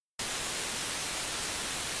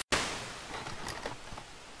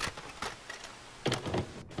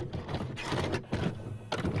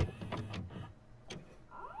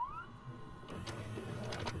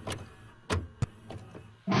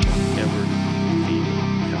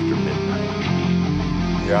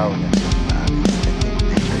The arrogance of man is taking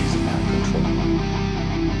DJs in our control,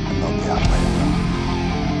 and not the other way around.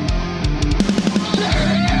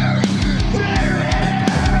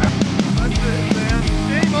 That's it, man.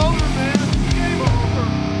 Game over, man. Game over.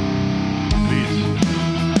 Please.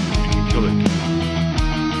 You can kill it.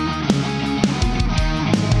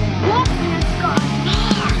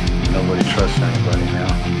 Nobody trusts anybody now.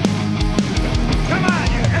 Come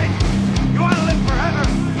on, you hate. You want to live forever?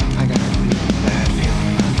 I got a really bad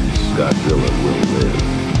feeling about this. Godzilla will live.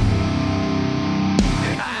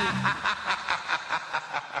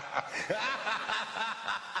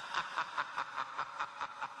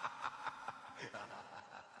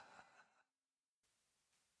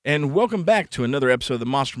 And welcome back to another episode of the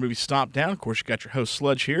Monster Movie Stomp Down. Of course, you got your host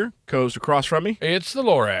Sludge here, co-host across from me, It's the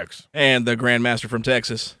Lorax. and the Grandmaster from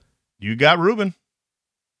Texas. You got Ruben.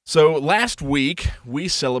 So last week, we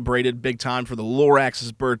celebrated big time for the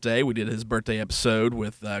Lorax's birthday. We did his birthday episode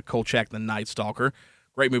with Kolchak the Night Stalker.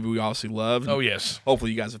 Great movie we obviously love. Oh, yes. Hopefully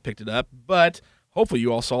you guys have picked it up. But hopefully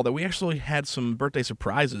you all saw that we actually had some birthday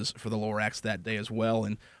surprises for the Lorax that day as well,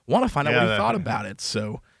 and want to find out what he thought about it.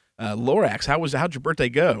 So, Lorax, how'd your birthday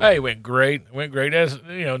go? Hey, it went great. As,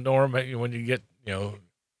 Norm, when you get,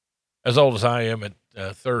 as old as I am at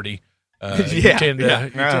 30, you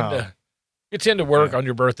tend to work on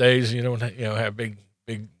your birthdays, have big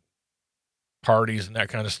parties and that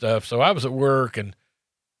kind of stuff. So I was at work, and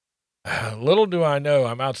little do I know,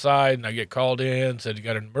 I'm outside, and I get called in, said, you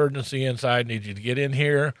got an emergency inside, need you to get in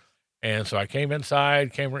here. And so I came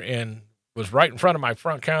inside, and was right in front of my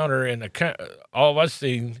front counter, and all I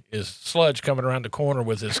seen is Sludge coming around the corner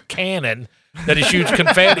with his cannon that he shoots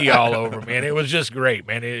confetti all over, man. It was just great,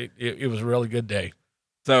 man. It was a really good day.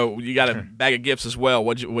 So you got a bag of gifts as well.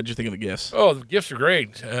 What'd you think of the gifts? Oh, the gifts are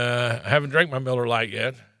great. I haven't drank my Miller Lite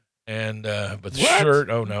yet, and but the shirt,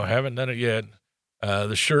 oh no, haven't done it yet.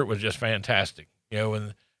 The shirt was just fantastic,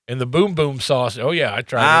 and the boom boom sauce. Oh yeah, I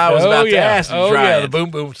tried it. I was about to ask you to try it. The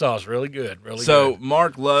boom boom sauce, really good, really good. So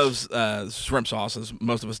Mark loves shrimp sauce, as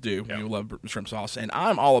most of us do. Yeah. You love shrimp sauce, and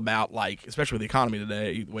I'm all about, especially with the economy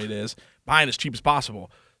today, the way it is, buying as cheap as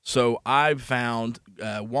possible. So I've found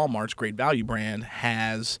Walmart's Great Value brand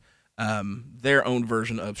has their own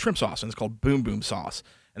version of shrimp sauce, and it's called Boom Boom Sauce.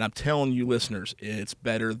 And I'm telling you, listeners, it's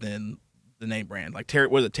better than the name brand. Like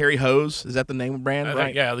Terry Hose? Is that the name of the brand? I right?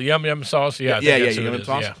 think, yeah, the yum yum sauce. Yeah, Yum yum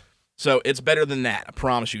sauce. Yeah. So it's better than that. I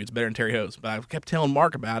promise you, it's better than Terry Hose. But I kept telling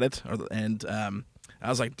Mark about it, and I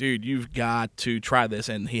was like, dude, you've got to try this,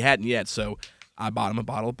 and he hadn't yet. So I bought him a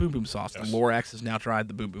bottle of Boom Boom sauce. Yes. The Lorax has now tried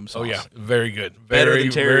the Boom Boom sauce. Oh yeah, very good. Better than very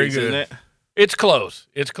Terry's, good. isn't it? It's close.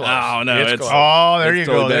 It's close. Oh, no, it's close. Oh, there It's you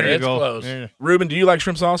totally go. There better. you It's go. close. Yeah. Ruben, do you like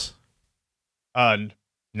shrimp sauce?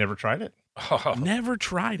 Never tried it. Oh. Never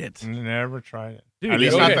tried it. Never tried it. Dude, At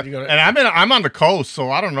least go not ahead, the- you gotta- and I'm on the coast, so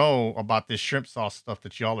I don't know about this shrimp sauce stuff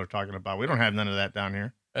that y'all are talking about. We don't have none of that down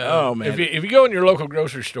here. Oh, man. If you go in your local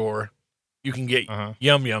grocery store, you can get Uh-huh.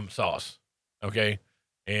 yum yum sauce. Okay,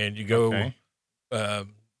 and you go Okay.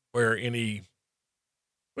 where any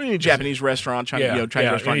Japanese restaurant, Chinese restaurant, you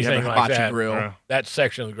have a anything like hibachi that. grill. that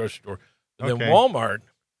section of the grocery store. But then Okay. Walmart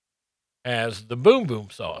has the Boom Boom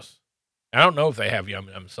sauce. I don't know if they have yum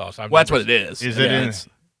yum sauce. Well, that's what it is. Is Yeah, it in? it's-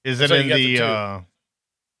 Is it So you in got the?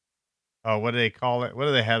 the What do they call it? What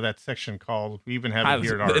do they have that section called? We even have it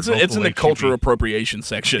here at our. It's in the local cultural HEB. appropriation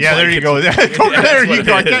section. Yeah, there Like, you go. There that's you what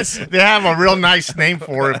go. it is. They have a real nice name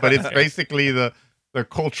for it, but it's basically the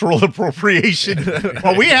cultural appropriation.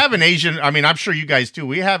 Well, we have an Asian. I mean, I'm sure you guys too.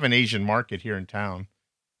 We have an Asian market here in town.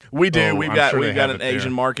 We do. Oh, we've I'm got sure they we've got have an it there.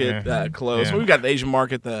 Asian market Yeah. close. Yeah. We've got the Asian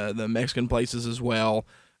market, the Mexican places as well.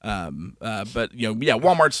 But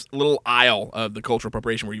Walmart's little aisle of the cultural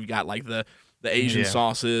appropriation where you've got like the Asian Yeah.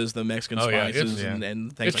 sauces, the Mexican Oh, yeah, spices, it's-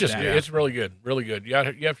 and things It's just like that. it's really good, really good. You have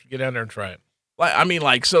to get down there and try it. I mean,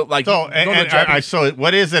 So, go to the and Japanese- so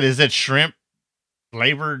what is it? Is it shrimp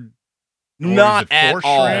flavored? Or is not it at for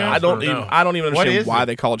all. shrimp, I don't or even no? I don't even What understand is why it?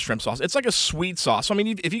 they call it shrimp sauce. It's like a sweet sauce. So, I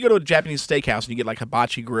mean, if you go to a Japanese steakhouse and you get like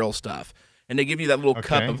hibachi grill stuff, and they give you that little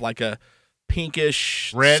cup Okay. of like a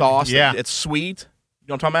pinkish Red, sauce, yeah. it's sweet. You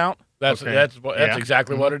know what I'm talking about? That's Okay. that's Yeah.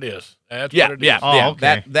 exactly what it is. That's Yeah, what it is. yeah, Oh, yeah.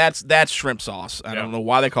 okay. That's shrimp sauce. I Yeah. don't know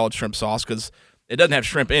why they call it shrimp sauce because it doesn't have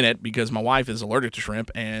shrimp in it because my wife is allergic to shrimp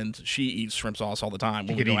and she eats shrimp sauce all the time.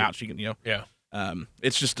 When we could go eat out, she can, Yeah.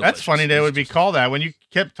 it's just delicious. That's funny. They It's would be just- called that. When you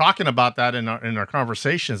kept talking about that in our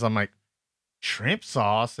conversations, I'm like, shrimp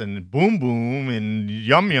sauce and boom boom and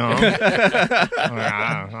yum yum.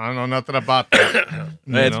 I don't know nothing about that.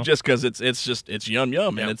 You It's know? just because it's yum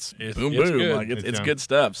yum and Yeah, it's it's boom good. boom. Like it's It's yum. good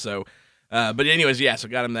stuff. So But anyways, yeah, so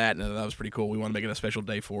got him that, and that was pretty cool. We want to make it a special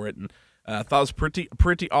day for it, and thought it was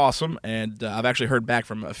pretty awesome. And I've actually heard back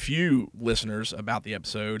from a few listeners about the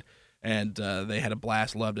episode, and they had a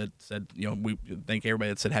blast, loved it. Said, we thank everybody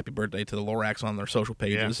that said happy birthday to the Lorax on their social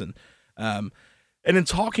pages, and in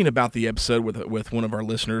talking about the episode with one of our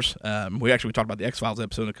listeners, we talked about the X-Files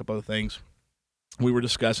episode and a couple other things. We were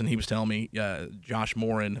discussing, he was telling me, Josh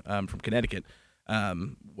Morin from Connecticut, how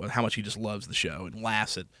much he just loves the show and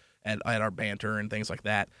laughs at our banter and things like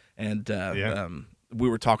that. And we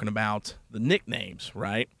were talking about the nicknames,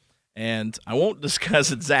 right? And I won't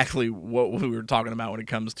discuss exactly what we were talking about when it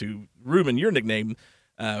comes to Ruben, your nickname,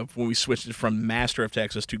 when we switched it from Master of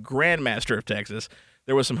Texas to Grandmaster of Texas.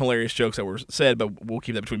 There was some hilarious jokes that were said, but we'll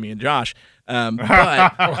keep that between me and Josh. I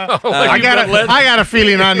got a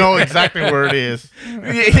feeling I know exactly where it is.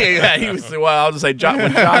 Yeah, he was. Well, I'll just say,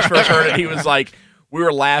 when Josh first heard it, he was like, we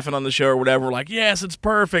were laughing on the show or whatever. We're like, yes, it's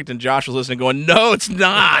perfect. And Josh was listening, going, no, it's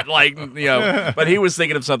not. But he was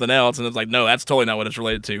thinking of something else, and it's like, no, that's totally not what it's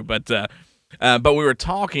related to. But we were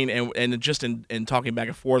talking, and just in talking back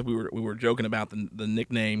and forth, we were joking about the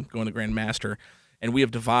nickname going to Grandmaster. And we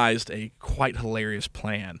have devised a quite hilarious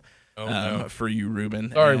plan for you,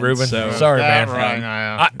 Ruben. Sorry, Ruben. Sorry, man.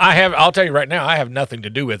 Right. I'll tell you right now, I have nothing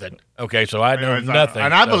to do with it. Okay, so I know nothing.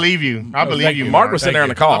 And I believe you. I believe you. Mark was sitting there on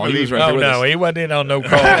the call. He was right there with us. He wasn't in on no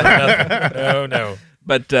call. No.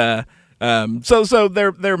 But so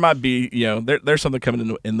there might be there's something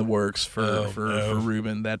coming in the works for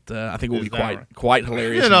Ruben that I think will be quite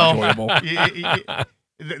hilarious and enjoyable.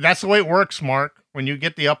 That's the way it works, Mark. When you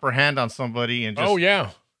get the upper hand on somebody and just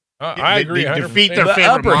I agree. They defeat their the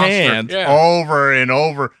favorite upper monster hand. over and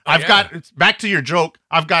over. It's back to your joke.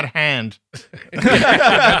 I've got hand. That's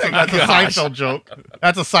a Seinfeld joke.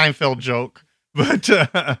 That's a Seinfeld joke. But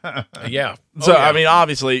yeah. So I mean,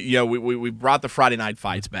 obviously, we brought the Friday night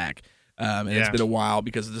fights back. And it's been a while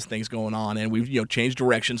because of this thing's going on, and we've changed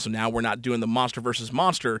direction. So now we're not doing the monster versus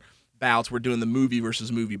monster bouts. We're doing the movie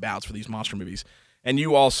versus movie bouts for these monster movies. And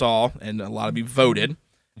you all saw, and a lot of you voted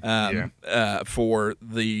for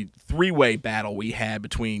the three-way battle we had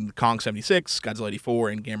between Kong 76, Godzilla 84,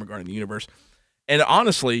 and Gamera Guardian of the Universe. And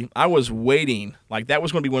honestly, I was waiting. Like, that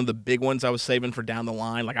was going to be one of the big ones I was saving for down the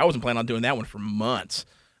line. Like, I wasn't planning on doing that one for months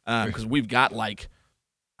because we've got,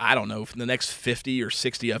 I don't know, the next 50 or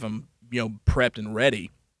 60 of them, prepped and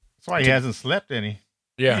ready. That's why he hasn't slept any.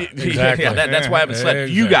 Yeah, exactly. Yeah, that's why I haven't slept.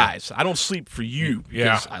 Exactly. You guys, I don't sleep for you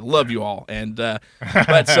because I love you all. And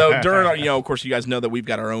but so during our, of course, you guys know that we've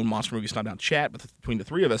got our own Monster Movie Stomp Down chat between the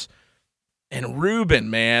three of us. And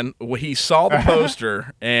Ruben, man, he saw the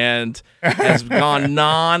poster and has gone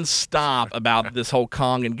nonstop about this whole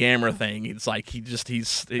Kong and Gamera thing. It's like he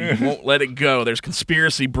won't let it go. There's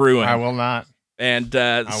conspiracy brewing. I will not. And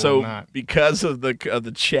because of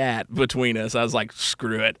the chat between us, I was like,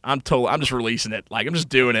 screw it. I'm just releasing it. Like, I'm just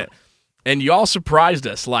doing it. And y'all surprised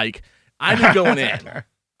us. Like, I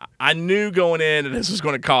knew going in that this was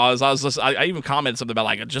going to cause. I even commented something about,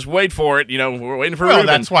 like, just wait for it. We're waiting for Ruben.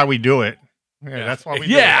 That's why we do it. Yeah, that's why we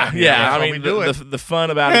do it. Yeah. I mean, the fun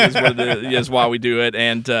about it is what it is why we do it.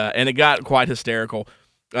 And it got quite hysterical.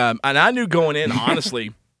 And I knew going in,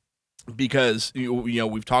 honestly, because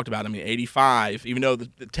we've talked about, 85, even though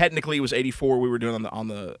technically it was 84 we were doing on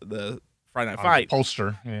the Friday Night Fight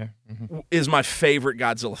poster, is my favorite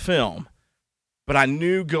Godzilla film. But I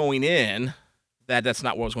knew going in that that's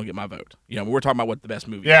not what was going to get my vote. We're talking about what the best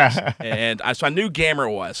movie is. And so I knew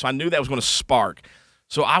Gamera was. So I knew that was going to spark.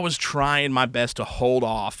 So I was trying my best to hold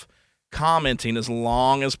off commenting as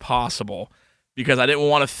long as possible because I didn't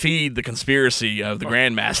want to feed the conspiracy of the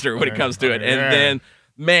Grandmaster when it comes to it. And then,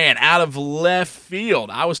 man, out of left field,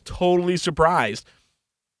 I was totally surprised.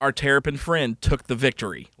 Our Terrapin friend took the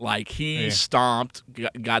victory. Like, he stomped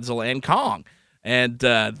Godzilla and Kong. And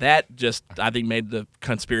that just, I think, made the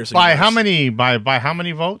conspiracy by worse. how many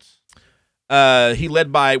votes? He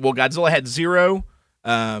led by, Godzilla had 0.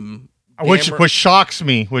 Which shocks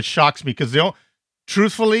me because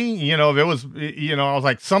truthfully, if it was, I was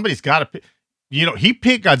like, somebody's got to pick. He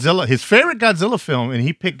picked Godzilla, his favorite Godzilla film, and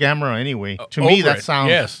he picked Gamera anyway. To me, that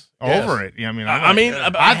sounds over it.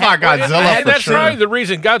 I thought Godzilla. That's probably the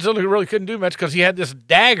reason Godzilla really couldn't do much because he had this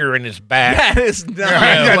dagger in his back. That is not,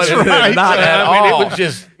 that's right. Not at all. It was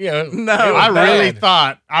just, no. I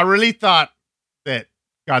really thought that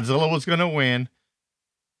Godzilla was going to win.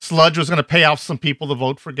 Sludge was going to pay off some people to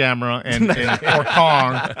vote for Gamera and for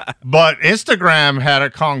Kong, but Instagram had a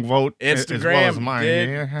Kong vote as well as mine.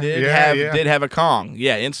 Did have a Kong.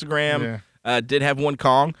 Yeah, Instagram did have one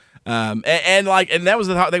Kong. And that was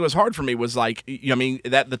the thing that was hard for me was like,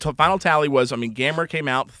 that the final tally was, Gamera came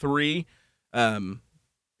out 3.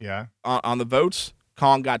 Yeah. on the votes.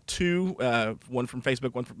 Kong got 2, one from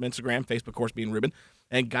Facebook, one from Instagram. Facebook, of course, being Ruben,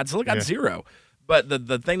 and Godzilla got 0. But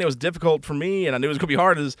the thing that was difficult for me, and I knew it was going to be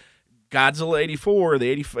hard, is Godzilla 84, the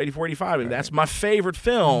 84, 85. And that's my favorite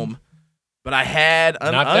film. But I had,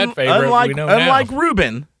 unlike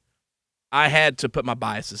Ruben, I had to put my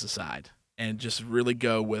biases aside and just really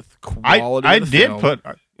go with quality. I of the did film. put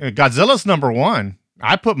Godzilla's number 1.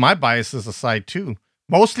 I put my biases aside too,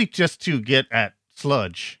 mostly just to get at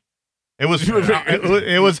Sludge. It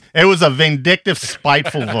was a vindictive,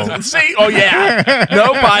 spiteful vote. See, oh yeah,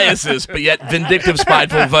 no biases, but yet vindictive,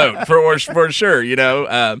 spiteful vote for sure. You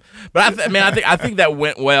know, but I think that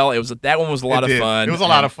went well. That one was a lot of fun. It was a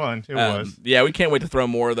lot of fun. It was. Yeah, we can't wait to throw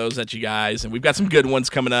more of those at you guys, and we've got some good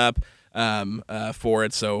ones coming up for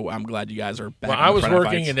it. So I'm glad you guys are back. Well, I was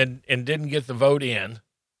working and didn't get the vote in,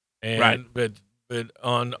 and but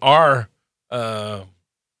on our.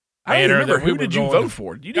 I don't remember who did you vote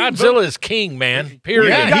for. Godzilla is king, man. Period.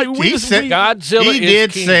 Yeah, he said Godzilla.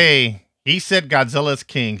 He said Godzilla is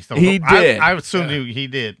king. So he did. I assumed he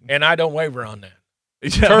did, and I don't waver on that.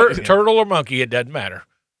 Turtle or monkey, it doesn't matter.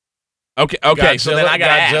 Okay. Godzilla, so then I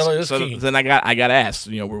got to Godzilla ask. is king. Then I got to ask.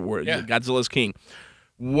 You know, Godzilla's king.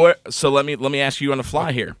 What? So let me ask you on the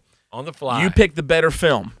fly here. On the fly, you pick the better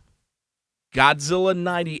film, Godzilla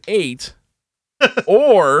 '98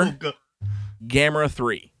 or Gamera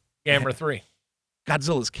 3. Gamera 3.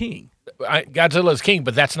 Godzilla's king. Godzilla's king,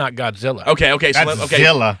 but that's not Godzilla. Okay. That's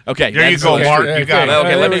Zilla. Okay. There you go, Mark. You got it.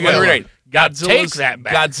 Okay, let me read. Take that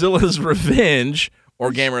back. Godzilla's Revenge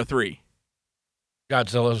or Gamera 3.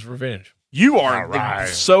 Godzilla's Revenge. You are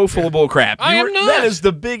so full of bull crap. I am not. That is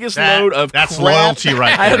the biggest load of that's crap loyalty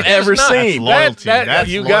right I have there. ever seen. Loyalty.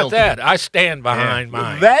 You got that. I stand behind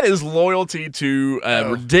mine. That is loyalty to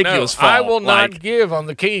ridiculous fault. I will not give on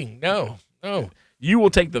the king. No. You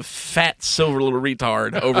will take the fat silver little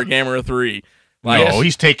retard over Gamera 3. No,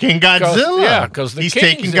 he's taking Godzilla. Because he's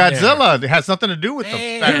taking Godzilla. It has nothing to do with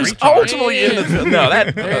the fat Who's retard. ultimately in the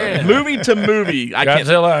that movie to movie. I can't.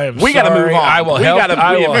 Godzilla, We got to move on. I will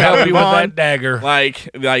help you with that dagger.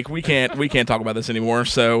 Like we can't talk about this anymore.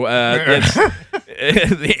 So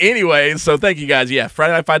anyway, so thank you guys. Yeah,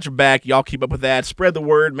 Friday Night Fights are back. Y'all keep up with that. Spread the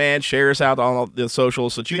word, man. Share us out on all the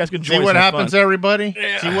socials so that you guys can join. See what us. happens, everybody.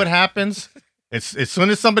 Yeah. See what happens. It's as soon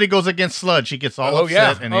as somebody goes against Sludge, he gets all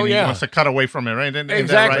upset and then he wants to cut away from it, right?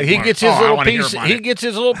 Exactly. Right, he Mark? gets his little piece. He gets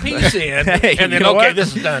his little piece in, hey, and then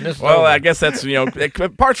this is done. This is over. I guess that's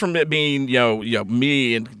apart from it being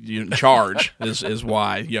me and you in charge is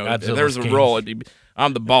why if there's a role.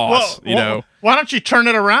 I'm the boss. Why don't you turn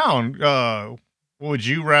it around? Would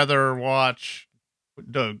you rather watch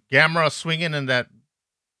the Gamera swinging in that?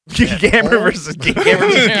 Gamera versus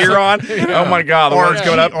Giron. Oh my God, the words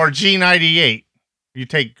going up. Or G98.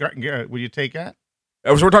 Will you take that?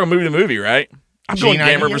 We're talking movie to movie, right? I'm going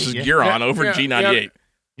G98, Gamera versus Giron over G98.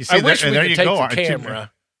 You see, I wish we there could you take go. the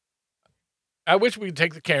camera. I wish we could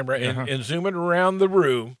take the camera and zoom it around the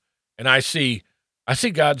room, and I see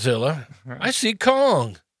Godzilla. I see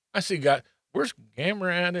Kong. I see Where's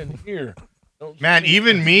Gamera at in here? Man,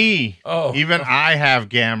 even me. Oh, even I have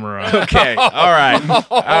Gamera. Okay, all right.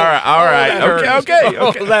 Okay.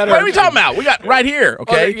 What are we talking about? We got right here.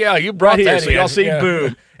 Okay, yeah, you brought right that here, in. so y'all see,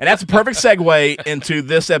 boom, and that's a perfect segue into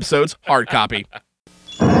this episode's hard copy.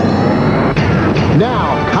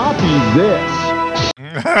 Now copy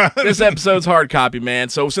this. This episode's hard copy, man.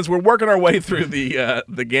 So since we're working our way through the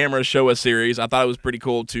Gamera Show Us series, I thought it was pretty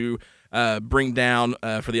cool to bring down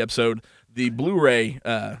for the episode the Blu-ray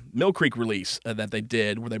Mill Creek release that they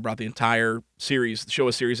did, where they brought the entire series, Show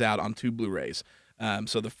Us series, out on 2 Blu-rays.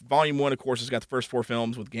 So the volume 1, of course, has got the first 4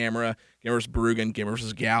 films with Gamera vs. Barugan, Gamera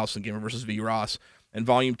vs. Gyaos, and Gamera vs. V-Ross. And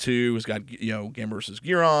volume 2 has got Gamera vs.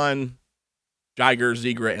 Giron, Jiger,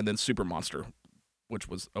 Zigra, and then Super Monster, which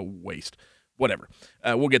was a waste. Whatever.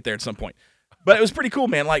 We'll get there at some point. But it was pretty cool,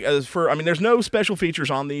 man. Like there's no special features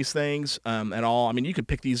on these things at all. I mean, you could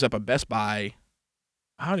pick these up at Best Buy.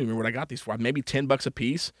 I don't even remember what I got these for. Maybe $10 a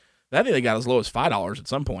piece. I think they got as low as $5 at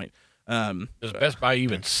some point. Does Best Buy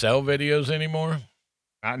even sell videos anymore?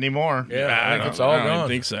 Not anymore. Yeah, I think it's all gone. I don't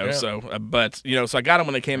think so. Yeah. So, so I got them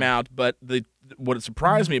when they came out. But what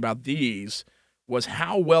surprised me about these was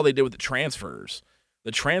how well they did with the transfers.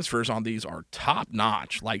 The transfers on these are top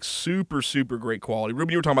notch, like super, super great quality.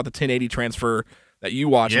 Ruben, you were talking about the 1080 transfer that you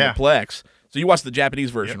watched on the Plex. So you watched the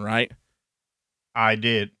Japanese version, right? I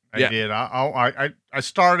did. I did. I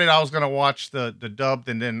started. I was gonna watch the dubbed,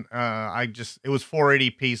 and then it was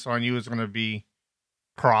 480p, so I knew it was gonna be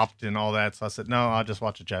cropped and all that. So I said, no, I'll just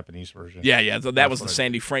watch the Japanese version. Yeah. So that was the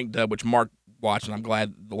Sandy Frank dub, which Mark watch, and I'm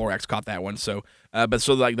glad the Lorax caught that one. So, but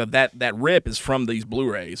so like that rip is from these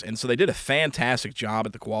Blu-rays, and so they did a fantastic job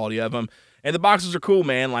at the quality of them. And the boxes are cool,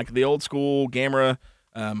 man. Like the old school Gamera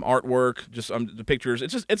artwork, just the pictures.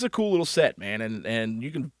 It's a cool little set, man. And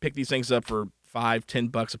you can pick these things up for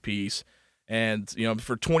 $5-10 a piece, and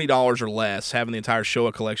for $20 or less, having the entire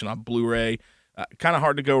Showa collection on Blu-ray, kind of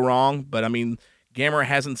hard to go wrong. But I mean, Gamera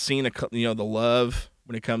hasn't seen the love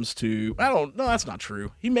when it comes to. I don't know. That's not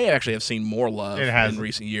true. He may actually have seen more love in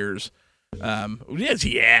recent years. Yes,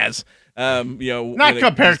 he has. Not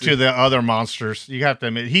compared to the other monsters. You have to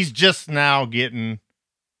admit, he's just now getting,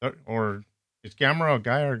 or is Gamera a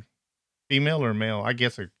guy or female or male? I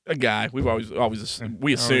guess a guy. We've always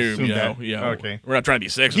we assume, okay. We're not trying to be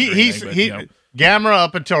sexist. Gamera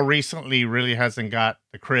up until recently really hasn't got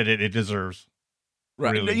the credit it deserves.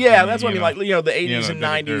 Right. Really. Yeah, that's what I mean. Like, the 80s and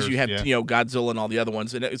 90s, there's you had, Godzilla and all the other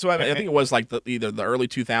ones. And so I think it was like either the early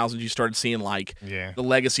 2000s, you started seeing like the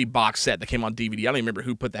Legacy box set that came on DVD. I don't even remember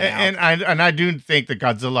who put that out. And I do think the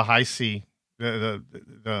Godzilla High C,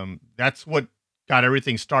 that's what got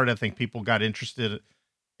everything started. I think people got interested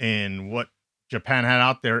in what Japan had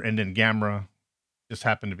out there, and then Gamera just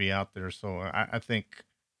happened to be out there. So I think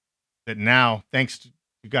that now, thanks to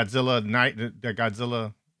Godzilla, the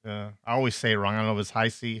Godzilla. I always say it wrong. I don't know if it's high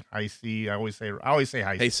C. I always say high C.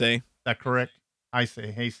 Heisei. Is that correct?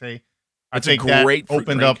 Heisei. I think that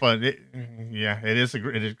opened up it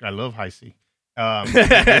is I love high C.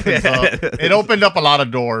 It opened up a lot of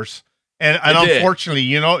doors, and unfortunately,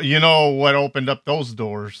 you know what opened up those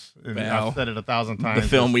doors. I've said it 1,000 times. The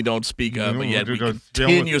film we don't speak of, but yet we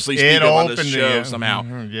continuously speak of on this show somehow.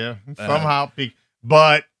 Somehow.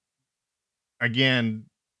 But again,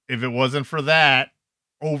 if it wasn't for that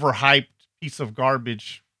overhyped piece of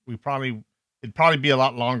garbage, it'd probably be a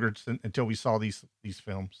lot longer until we saw these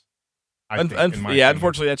films.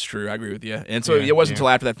 Unfortunately, that's true. I agree with you. And so it wasn't until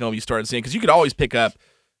after that film you started seeing, because you could always pick up,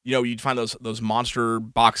 you'd find those monster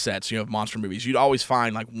box sets, of monster movies. You'd always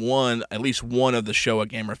find like at least one of the Showa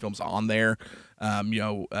Gamera films on there.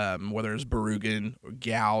 Whether it's Barugan or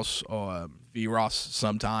Gyaos or Viros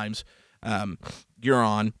sometimes.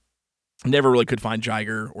 Euron. Never really could find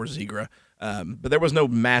Jiger or Zigra. But there was no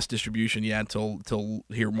mass distribution yet until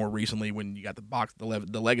here more recently, when you got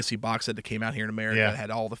the Legacy box set that came out here in America that had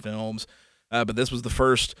all the films. But this was the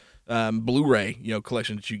first Blu-ray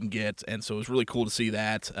collection that you can get, and so it was really cool to see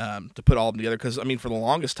that, to put all of them together. Because I mean, for the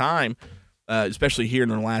longest time, especially here in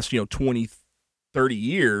the last 20, 30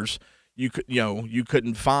 years, you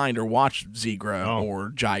couldn't find or watch Zigra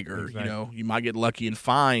or Jiger. Exactly. You might get lucky and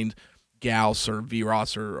find Gyaos or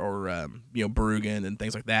Viros or Barugan and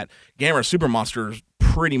things like that. Gamera Super Monsters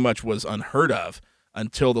pretty much was unheard of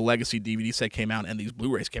until the Legacy DVD set came out and these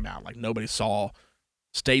Blu-rays came out. Like, nobody saw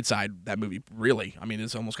stateside that movie, really. I mean,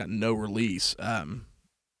 it's almost got no release,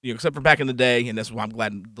 except for back in the day, and that's why I'm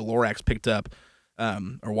glad the Lorax picked up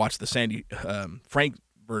or watched the Sandy Frank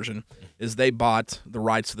version, is they bought the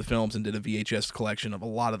rights to the films and did a VHS collection of a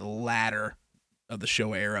lot of the latter of the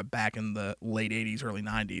Showa era back in the late 80s, early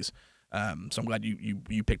 90s. So I'm glad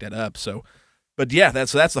you picked that up. So, but yeah,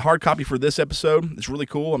 that's the hard copy for this episode. It's really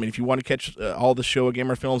cool. I mean, if you want to catch all the Showa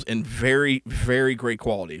Gamera films in very, very great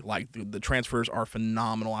quality, like the transfers are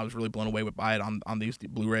phenomenal. I was really blown away by it on these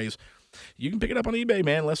Blu-rays. You can pick it up on eBay,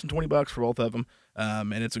 man. Less than $20 for both of them,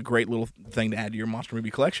 and it's a great little thing to add to your monster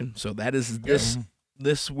movie collection. So that is this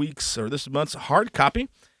month's hard copy.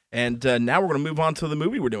 And now we're going to move on to the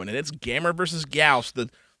movie we're doing, and it's Gamera vs. Gyaos,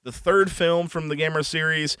 the third film from the Gamera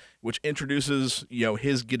series, which introduces,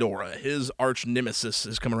 his Ghidorah, his arch nemesis,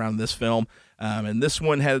 is coming around in this film, and this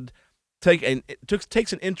one takes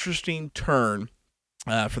an interesting turn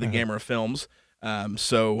for the Gamera films.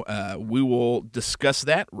 So we will discuss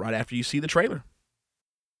that right after you see the trailer.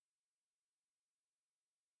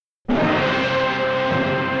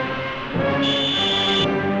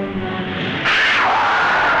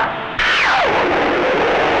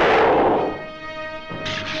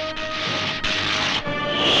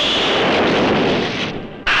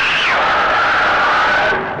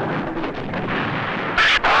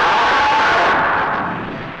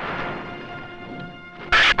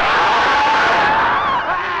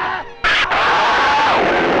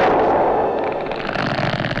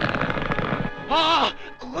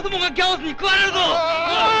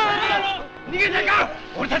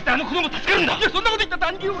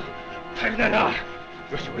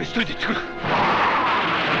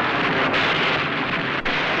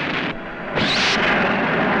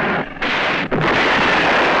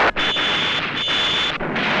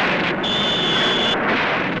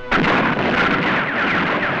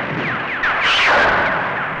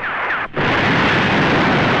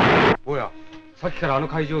 っきからあの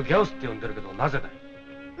怪獣をギャオスって呼んでるけどなぜだい？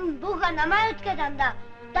僕が名前をつけたんだ。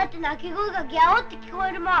だって鳴き声がギャオって聞こ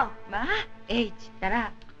えるもん。まあ、H った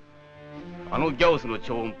ら。あのギャオスの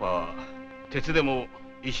超音波は鉄でも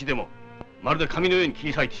石でもまるで紙のように切り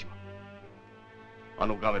裂いてしまう。あ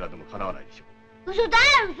のガメラでもかなわないでしょう。嘘だ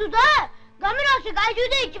嘘だ。ガメラは世界中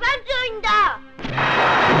で一番強いんだ。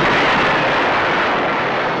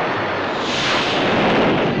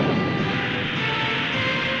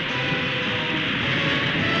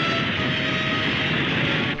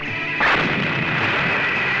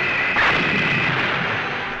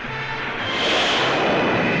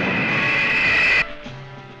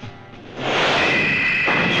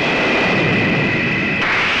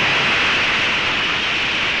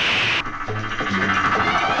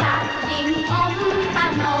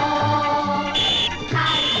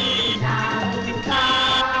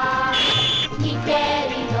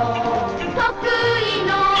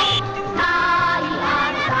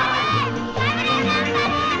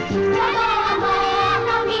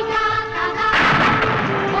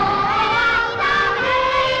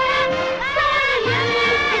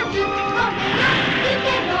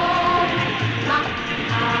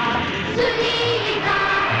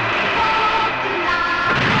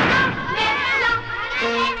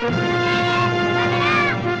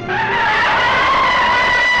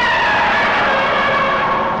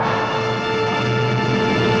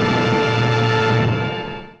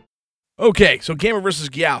Okay, so Gamera vs.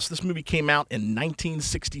 Gyaos. This movie came out in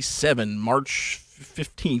 1967, March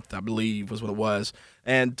 15th, I believe, was what it was.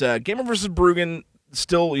 And Gamera vs. Bruggen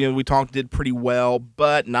still, we talked, did pretty well,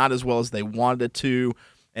 but not as well as they wanted it to.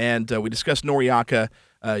 And we discussed Noriaki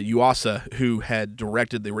Yuasa, who had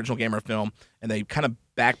directed the original Gamera film, and they kind of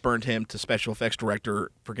backburned him to special effects director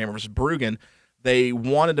for Gamera vs. Bruggen. They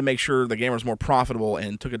wanted to make sure the Gamera was more profitable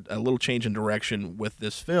and took a little change in direction with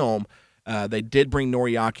this film. They did bring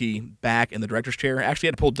Noriaki back in the director's chair. Actually,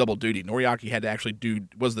 had to pull double duty. Noriaki had to actually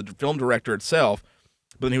was the film director itself,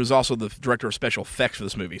 but then he was also the director of special effects for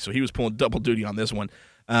this movie. So he was pulling double duty on this one.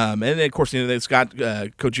 And then, of course, it's got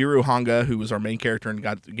Kojiro Hanga, who was our main character, and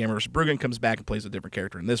got Gamera vs. Bruggen comes back and plays a different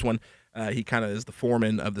character in this one. He kind of is the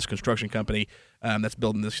foreman of this construction company that's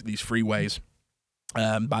building these freeways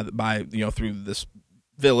through this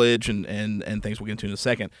village and things we'll get into in a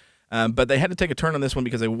second. But they had to take a turn on this one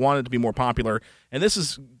because they wanted to be more popular. And this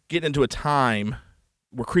is getting into a time,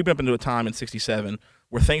 we're creeping up into a time in 67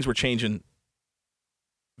 where things were changing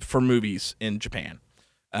for movies in Japan.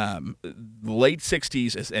 The late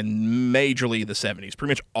 60s and majorly the 70s,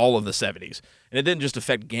 pretty much all of the 70s. And it didn't just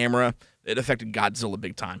affect Gamera, it affected Godzilla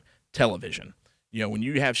big time. Television. When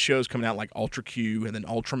you have shows coming out like Ultra Q and then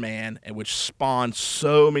Ultraman, and which spawned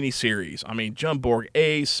so many series. I mean, Jumborg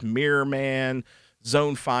Ace, Mirror Man,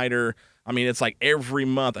 Zone Fighter. I mean, it's like every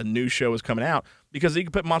month a new show is coming out because you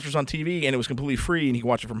could put monsters on TV and it was completely free and you could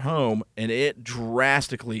watch it from home, and it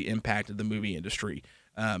drastically impacted the movie industry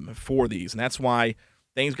for these. And that's why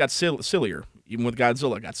things got sillier. Even with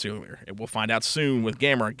Godzilla, it got sillier. And we'll find out soon with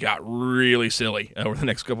Gamera, it got really silly over the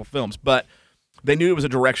next couple films. But they knew it was a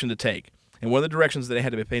direction to take. And one of the directions that they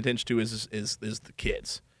had to pay attention to is the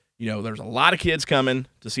kids. There's a lot of kids coming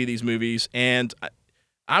to see these movies, and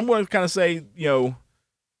I'm going to kind of say,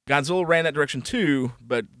 Godzilla ran that direction too,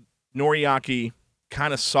 but Noriaki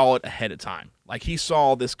kind of saw it ahead of time. Like, he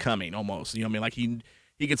saw this coming almost. Like he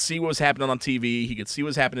could see what was happening on TV. He could see what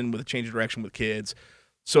was happening with a change of direction with kids.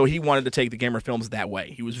 So he wanted to take the Gamera films that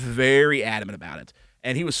way. He was very adamant about it.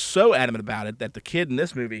 And he was so adamant about it that the kid in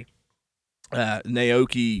this movie,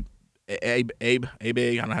 Naoki Abe, I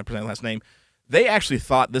don't know how to pronounce the last name, they actually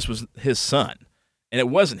thought this was his son. And it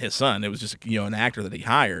wasn't his son. It was just, an actor that he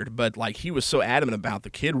hired. But, he was so adamant about the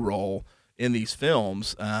kid role in these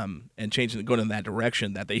films and going in that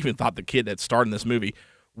direction that they even thought the kid that starred in this movie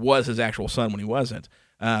was his actual son when he wasn't.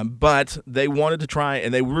 But they wanted to try,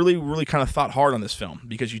 and they really, really kind of thought hard on this film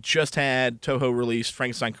because you just had Toho release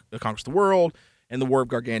Frankenstein Conquers the World and The War of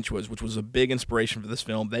Gargantuas, which was a big inspiration for this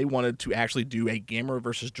film. They wanted to actually do a Gamera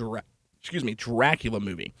versus Dracula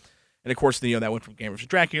movie. And, of course, that went from Gamera vs.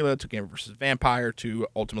 Dracula to Gamera vs. Vampire to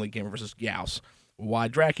ultimately Gamera vs. Gyaos. Why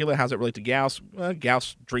Dracula? How does it relate to Gyaos?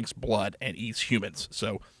 Gyaos drinks blood and eats humans.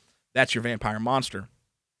 So that's your vampire monster.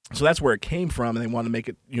 So that's where it came from, and they wanted to make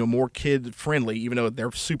it more kid-friendly, even though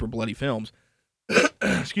they're super bloody films.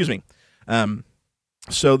 Excuse me.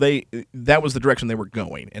 So that was the direction they were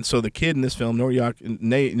going. And so the kid in this film,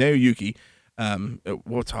 Naoyuki,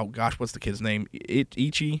 what's the kid's name?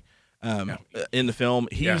 Ichi? In the film,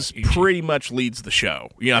 he's pretty much leads the show.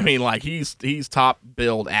 He's top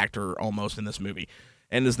billed actor almost in this movie,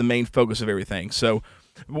 and is the main focus of everything. So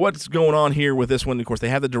what's going on here with this one? Of course, they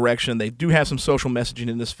have the direction. They do have some social messaging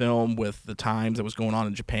in this film with the times that was going on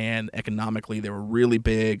in Japan economically. They were really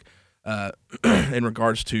big in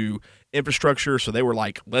regards to infrastructure. So they were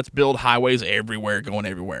like, let's build highways everywhere, going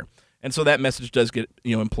everywhere. And so that message does get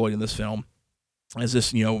employed in this film, as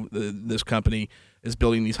this this company is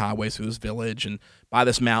building these highways through this village and by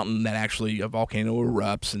this mountain that actually a volcano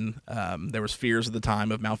erupts, and there was fears at the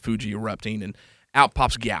time of Mount Fuji erupting, and out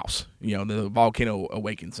pops Gyaos. The volcano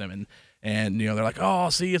awakens him, and they're like, oh,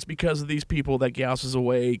 see, it's because of these people that Gyaos is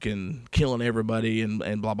awake and killing everybody and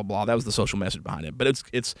blah blah blah. That was the social message behind it. But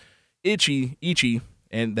it's Ichi,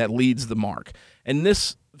 and that leads the mark. And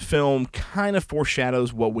this film kind of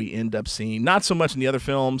foreshadows what we end up seeing, not so much in the other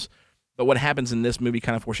films, but what happens in this movie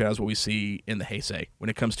kind of foreshadows what we see in the Heisei when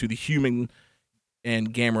it comes to the human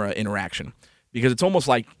and Gamera interaction. Because it's almost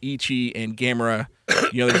like Ichi and Gamera,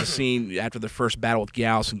 there's a scene after the first battle with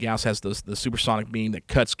Gyaos, and Gyaos has the supersonic beam that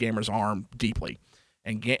cuts Gamera's arm deeply.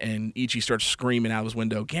 And Ichi starts screaming out of his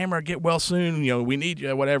window, Gamera, get well soon, we need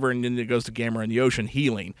you, whatever. And then it goes to Gamera in the ocean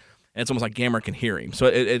healing. And it's almost like Gamera can hear him. So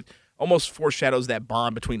it almost foreshadows that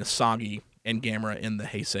bond between Asagi and Gamera in the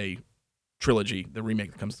Heisei trilogy, the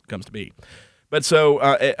remake that comes to be. But so,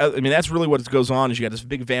 that's really what goes on, is you got this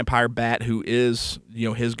big vampire bat who is,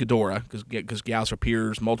 his Ghidorah, because Gyaos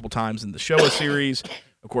appears multiple times in the Showa series.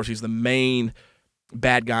 Of course, he's the main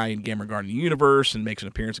bad guy in Gamera Guardian Universe and makes an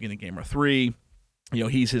appearance again in Gamera 3.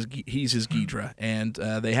 He's his Ghidra. And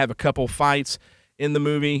they have a couple fights in the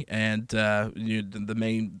movie, and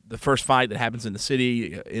the first fight that happens in the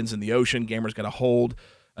city ends in the ocean. Gamera's got a hold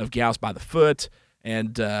of Gyaos by the foot,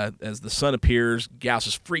 and as the sun appears, Gyaos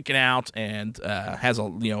is freaking out and has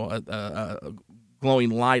a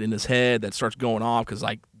glowing light in his head that starts going off because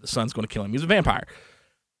like the sun's going to kill him. He's a vampire,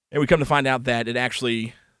 and we come to find out that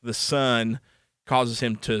the sun causes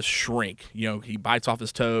him to shrink. He bites off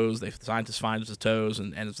his toes. The scientists find his toes,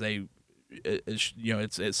 and as they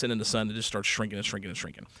it's sending the sun to just start shrinking and shrinking and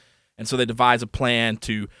shrinking. And so they devise a plan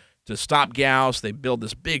to stop Gyaos. They build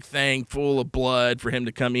this big thing full of blood for him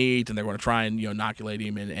to come eat, and they're going to try and inoculate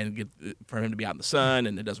him and get for him to be out in the sun,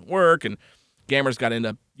 and it doesn't work. And Gamera's got to end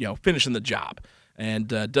up finishing the job, and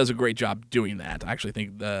does a great job doing that. I actually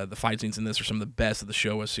think the fight scenes in this are some of the best of the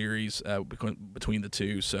Showa series between the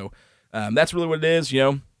two. So that's really what it is.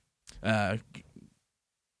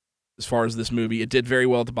 As far as this movie, it did very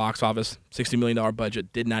well at the box office. $60 million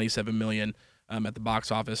budget, did $97 million at the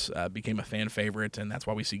box office, became a fan favorite, and that's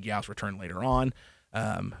why we see Gyaos return later on.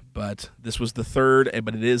 But this was the third,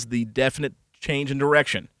 but it is the definite change in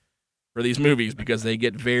direction for these movies because they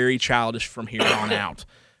get very childish from here on out.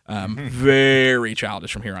 Very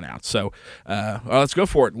childish from here on out. So let's go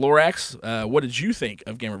for it. Lorax, what did you think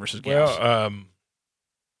of Gamera vs. Gyaos?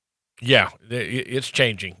 Well, it's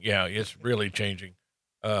changing. Yeah, it's really changing.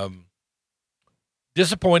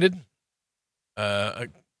 Disappointed, and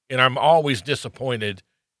I'm always disappointed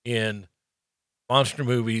in monster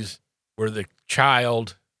movies where the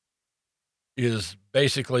child is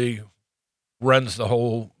basically runs the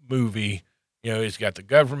whole movie. He's got the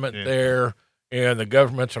government there, and the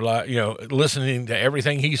governments are like, listening to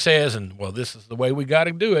everything he says, and well, this is the way we got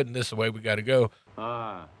to do it, and this is the way we got to go.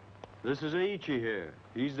 This is Ichi here.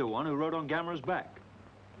 He's the one who rode on Gamera's back.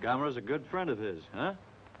 Gamera's a good friend of his, huh?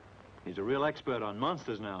 He's a real expert on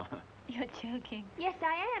monsters now. You're joking. Yes,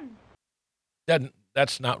 I am.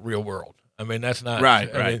 That's not real world. I mean, that's not right.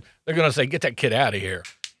 I mean, they're going to say, get that kid out of here.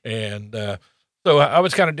 And so I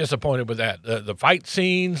was kind of disappointed with that. The fight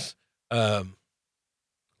scenes, loved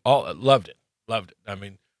it. I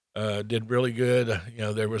mean, did really good.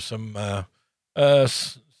 There was some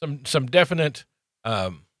definite,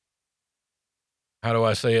 how do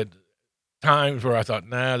I say it, times where I thought,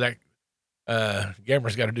 that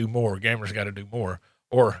Gamera's got to do more.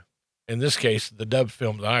 Or in this case, the dubbed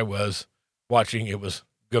film that I was watching, it was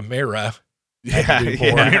Gamera.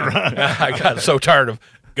 I got so tired of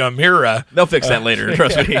Gamera. They'll fix that later,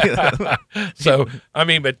 trust me. So, I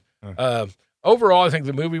mean, but overall, I think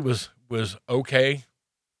the movie was okay.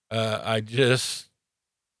 They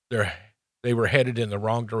were headed in the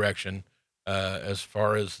wrong direction as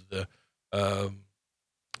far as the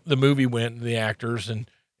movie went, and the actors and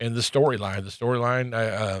the storyline. The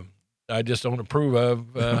storyline I just don't approve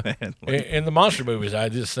of in the monster movies. I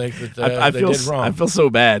just think that they did wrong. I feel so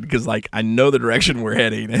bad because I know the direction we're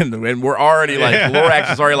heading, and we're already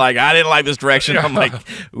Lorax is already like, I didn't like this direction. I'm like,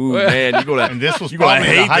 ooh man, you're gonna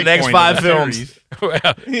hate the next 5 films. Well,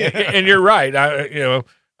 and you're right.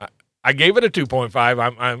 I gave it a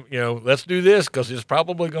 2.5. I'm let's do this because it's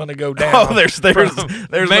probably going to go down. Oh, there's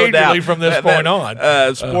no doubt from this point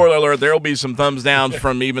on. Spoiler alert: there will be some thumbs downs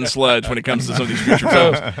from even Sludge when it comes to some of these future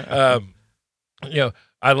films.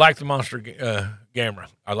 I like the monster Gamera.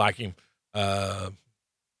 I like him, but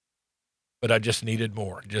I just needed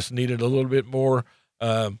more. Just needed a little bit more.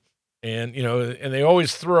 And they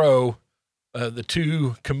always throw the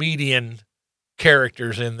two comedian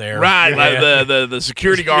characters in there, right? Like the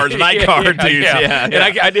security guards, night guard dudes. Yeah. And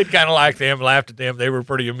I did kind of like them, laughed at them. They were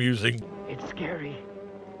pretty amusing. It's scary.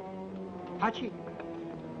 Hachi,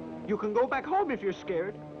 you can go back home if you're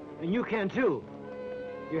scared. And you can too.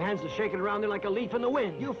 Your hands are shaking around there like a leaf in the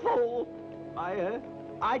wind. You fool!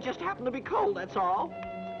 I just happen to be cold, that's all.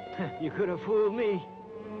 You could have fooled me.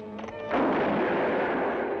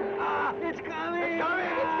 Ah, it's coming! It's coming!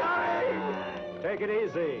 It's coming! Take it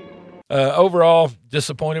easy. Overall,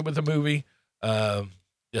 disappointed with the movie.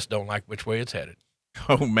 Just don't like which way it's headed.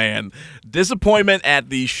 Oh, man. Disappointment at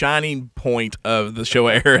the shining point of the show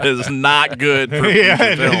era is not good for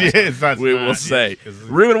future films, we will say.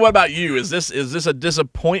 Ruben, what about you? Is this a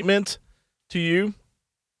disappointment to you?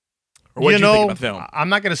 Or what do you think about the film? I'm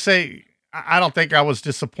not going to say I don't think I was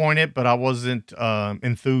disappointed, but I wasn't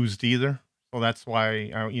enthused either. So that's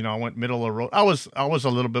why I went middle of the road. I was a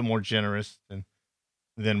little bit more generous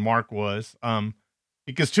than Mark was.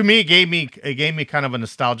 Because to me it gave me kind of a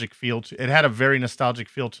nostalgic feel. It had a very nostalgic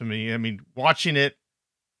feel to me. I mean, watching it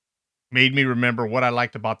made me remember what I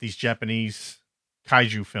liked about these Japanese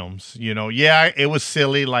kaiju films. Yeah, it was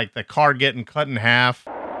silly, like the car getting cut in half.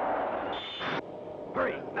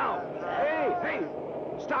 Hurry, now! Hey!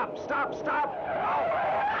 Stop!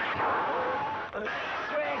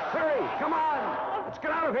 Hurry, come on! Let's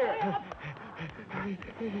get out of here!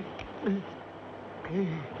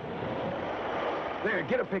 There,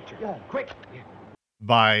 get a picture. Yeah. Quick.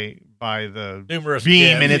 By the numerous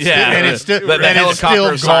beam, kids. and it's still the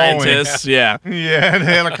helicopter scientists. Yeah, and the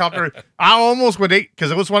helicopter. I almost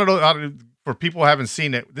because it was one of those for people who haven't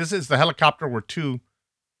seen it. This is the helicopter with two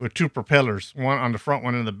propellers, one on the front,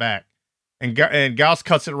 one in the back, and Gyaos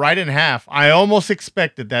cuts it right in half. I almost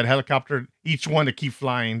expected that helicopter, each one, to keep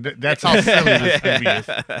flying. That's how silly this movie is.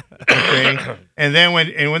 Okay, and then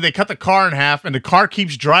when they cut the car in half and the car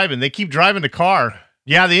keeps driving, they keep driving the car.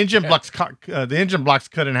 Yeah, the engine block's cut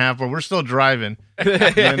in half, but we're still driving. And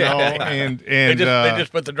they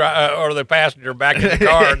just put the passenger back in the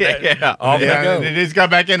car. Off they go. They just got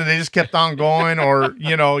back in and they just kept on going. Or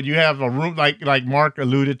you have a room like Mark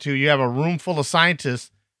alluded to. You have a room full of scientists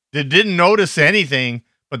that didn't notice anything,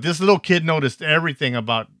 but this little kid noticed everything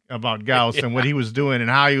about Gyaos and what he was doing and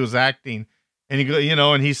how he was acting. And he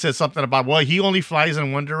and he said something about, well, he only flies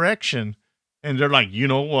in one direction. And they're like, you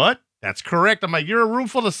know what? That's correct. I'm like, you're a room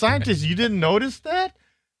full of scientists. You didn't notice that,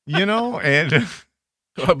 and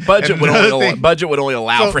budget would only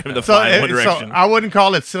allow for him to fly in one direction. So I wouldn't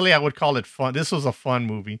call it silly. I would call it fun. This was a fun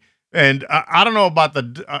movie, and I don't know about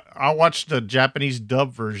I watched the Japanese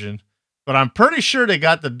dub version, but I'm pretty sure they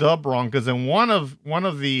got the dub wrong because in one of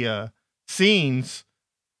the scenes,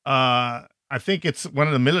 I think it's one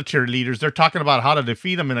of the military leaders. They're talking about how to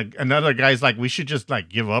defeat him, and another guy's like, "We should just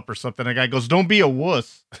give up or something." The guy goes, "Don't be a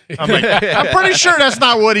wuss." I'm like, I'm pretty sure that's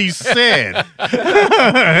not what he said.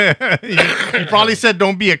 he probably said,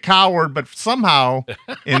 "Don't be a coward," but somehow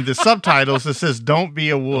in the subtitles it says, "Don't be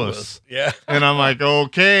a wuss." Yeah, and I'm like,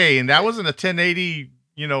 okay, and that wasn't a 1080,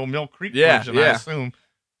 Mill Creek version, I assume.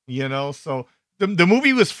 So. The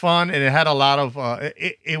movie was fun, and it had a lot of,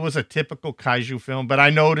 it was a typical kaiju film, but I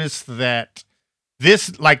noticed that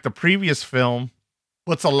this, like the previous film,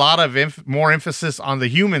 puts a lot of more emphasis on the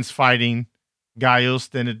humans fighting Gyaos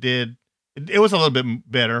than it did. It was a little bit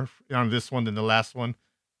better on this one than the last one,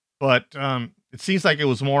 but it seems like it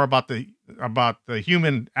was more about the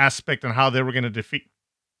human aspect and how they were going to defeat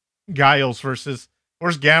Gyaos versus,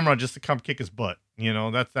 where's Gamera just to come kick his butt?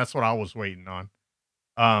 That's what I was waiting on.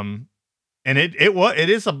 And it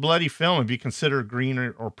is a bloody film if you consider green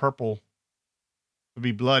or purple to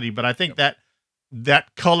be bloody, but I think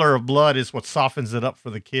that color of blood is what softens it up for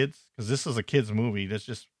the kids, because this is a kids movie. That's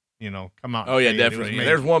just come out. Oh yeah, definitely.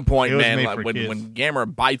 There's one point, man, like when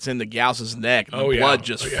Gamera bites into Gyaos' neck, and the blood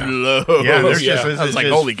just flows. Yeah, there's just it's like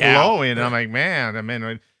holy cow. Flowing. And I'm like,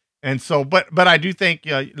 man, and so, but I do think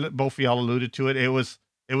both of y'all alluded to it. It was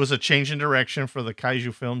a change in direction for the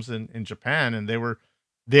kaiju films in Japan, and they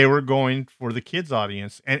were going for the kids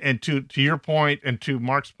audience. And to your point, and to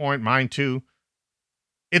Mark's point, mine too,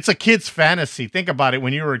 it's a kid's fantasy. Think about it.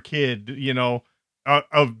 When you were a kid,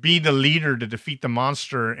 of being the leader to defeat the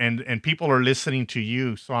monster, and people are listening to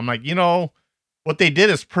you. So I'm like, what they did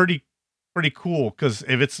is pretty pretty cool because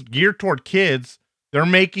if it's geared toward kids, they're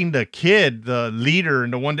making the kid the leader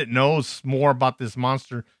and the one that knows more about this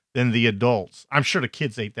monster than the adults. I'm sure the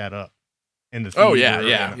kids ate that up in the theater. Oh yeah,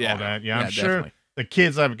 and all that. Yeah, I'm sure definitely. the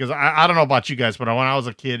kids because I don't know about you guys, but when I was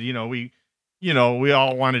a kid, we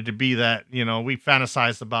all wanted to be that. We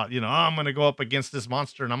fantasized about I'm going to go up against this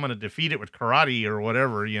monster and I'm going to defeat it with karate or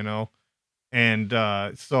whatever. And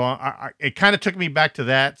so it kind of took me back to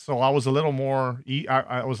that. So I was a little more,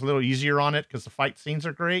 I was a little easier on it because the fight scenes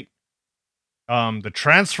are great. The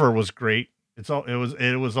transfer was great.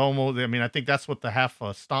 It was almost. I mean, I think that's what the half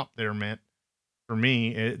stomp there meant for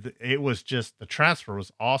me. It was just the transfer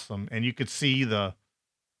was awesome, and you could see the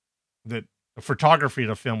photography of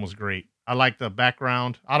the film was great. I like the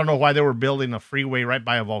background. I don't know why they were building a freeway right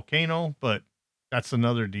by a volcano, but that's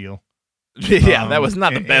another deal. Yeah, that was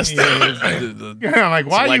not the best. Like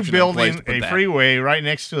why are you building a freeway right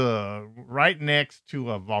next to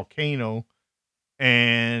a volcano?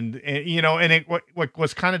 And it what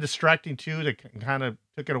was kind of distracting too, that kind of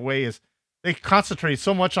took it away, is they concentrated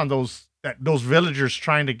so much on those villagers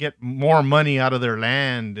trying to get more money out of their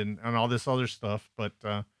land and all this other stuff. But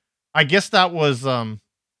I guess that was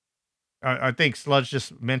I think Sludge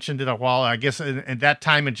just mentioned it a while. I guess at that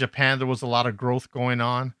time in Japan there was a lot of growth going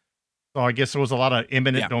on. So I guess there was a lot of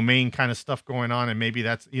eminent domain kind of stuff going on, and maybe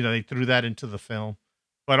that's they threw that into the film.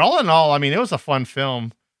 But all in all, I mean, it was a fun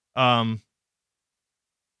film. I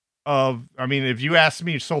mean, if you ask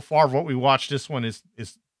me so far, what we watched, this one is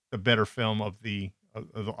the better film of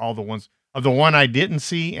all the ones, of the one I didn't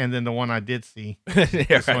see and then the one I did see.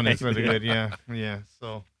 This one is really good. Yeah.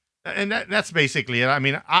 So, and that's basically it. I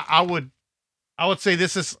mean, I would say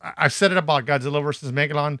this is. I've said it about Godzilla versus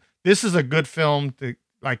Megalon. This is a good film to.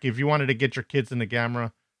 Like, if you wanted to get your kids into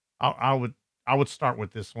Gamera, I would start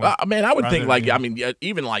with this one. Man, I would think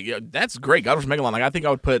even that's great. Godzilla vs. Megalon. Like, I think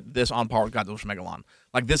I would put this on par with Godzilla vs. Megalon.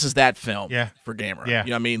 Like, this is that film for Gamera. Yeah.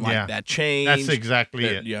 You know what I mean? Like, that change. That's exactly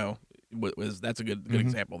it. That's a good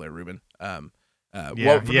example there, Ruben. That's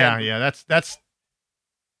yeah.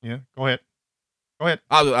 Go ahead.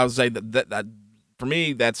 I would say that for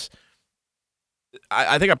me, that's.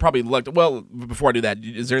 I think I probably looked. Well, before I do that,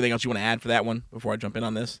 is there anything else you want to add for that one before I jump in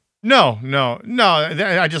on this? No.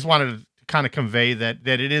 I just wanted to kind of convey that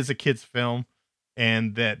it is a kid's film,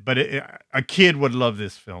 and but a kid would love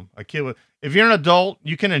this film. A kid would. If you're an adult,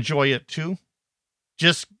 you can enjoy it too.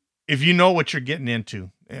 Just if you know what you're getting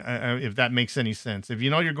into, if that makes any sense. If you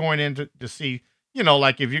know you're going in to see,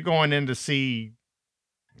 like if you're going in to see,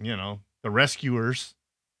 The Rescuers,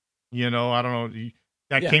 I don't know.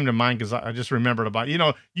 That came to mind because I just remembered about,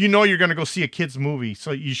 you're going to go see a kid's movie,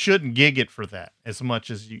 so you shouldn't gig it for that as much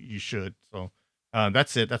as you should. So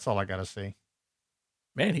that's it. That's all I got to say.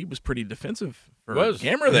 Man, he was pretty defensive for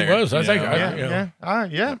Gamera there. He was. I think.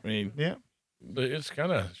 I mean, but it's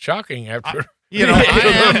kind of shocking after.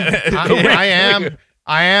 I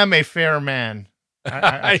am a fair man.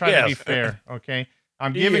 I try to be fair. Okay.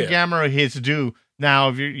 I'm giving Gamera his due.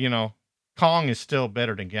 Now, if Kong is still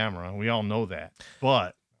better than Gamera. We all know that,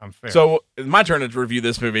 but I'm fair. So it's my turn to review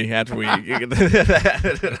this movie after we.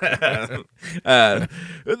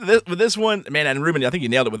 With this one, man, and Ruben, I think you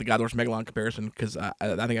nailed it with the Godzilla vs. Megalon comparison, because I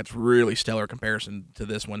think that's really stellar comparison to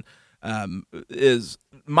this one. Is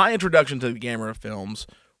my introduction to the Gamera films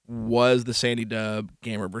was the Sandy Dub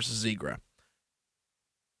Gamera versus Zigra,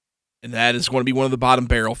 and that is going to be one of the bottom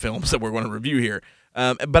barrel films that we're going to review here.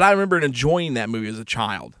 But I remember enjoying that movie as a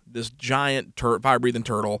child. This giant fire-breathing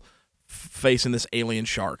turtle facing this alien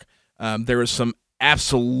shark. There is some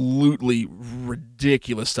absolutely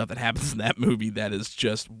ridiculous stuff that happens in that movie that is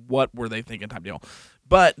just, what were they thinking type deal.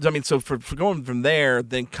 But, I mean, so for going from there,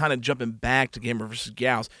 then kind of jumping back to Gamera vs.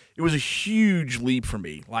 Gyaos, it was a huge leap for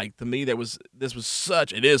me. Like, to me, it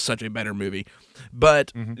is such a better movie.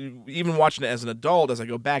 But even watching it as an adult, as I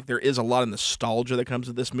go back, there is a lot of nostalgia that comes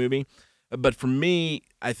with this movie. But for me,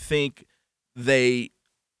 I think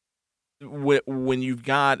when you've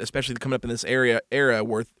got, especially coming up in this era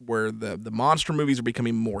where the monster movies are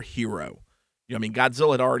becoming more hero. I mean,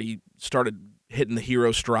 Godzilla had already started hitting the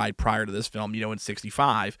hero stride prior to this film, in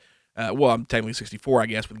 65. Well, I'm technically 64, I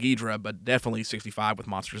guess, with Ghidorah, but definitely 65 with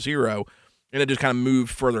Monster Zero. And it just kind of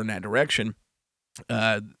moved further in that direction.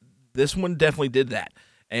 This one definitely did that.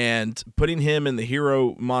 And putting him in the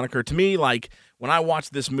hero moniker, to me, like, when I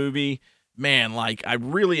watched this movie, man, like, I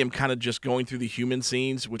really am kind of just going through the human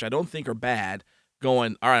scenes, which I don't think are bad,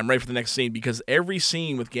 going, all right, I'm ready for the next scene, because every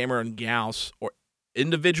scene with Gamera and Gyaos, or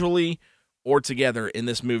individually or together in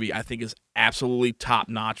this movie, I think is absolutely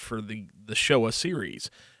top-notch for the Showa series.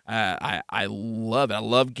 I love it. I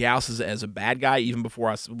love Gyaos as a bad guy, even before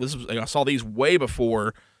I saw these way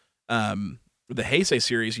before the Heisei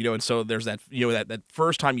series, and so there's that, that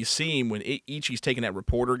first time you see him when Ichi's taking that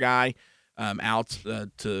reporter guy out to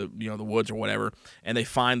the woods or whatever, and they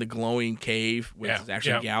find the glowing cave, which is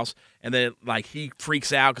actually Gyaos, and then like he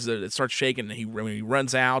freaks out because it starts shaking, and when he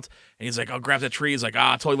runs out, and he's like, "Oh, grab that tree." He's like,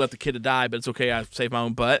 "I totally left the kid to die, but it's okay. I saved my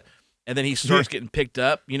own butt." And then he starts getting picked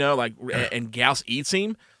up, and Gyaos eats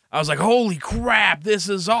him. I was like, "Holy crap, this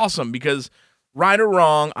is awesome!" Because right or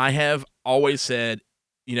wrong, I have always said,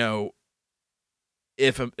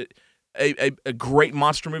 if a great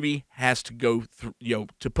monster movie has to go through,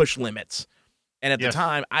 to push limits. And at the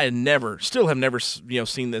time, I still have never,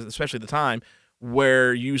 seen this, especially at the time,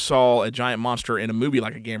 where you saw a giant monster in a movie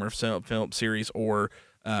like a Gamera film series, or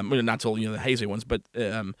not till the Heisei ones, but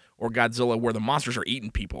or Godzilla, where the monsters are eating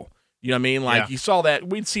people. You know what I mean? Like you saw that,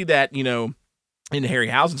 we'd see that, in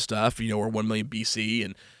Harryhausen stuff, or 1 million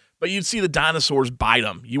BC, but you'd see the dinosaurs bite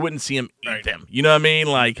them. You wouldn't see them eat them. You know what I mean?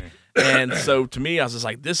 Like. And so to me, I was just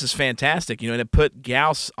like, this is fantastic, and it put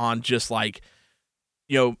Gyaos on just like,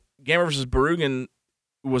 Gamera versus Barugan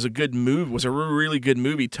was a good movie, was a really good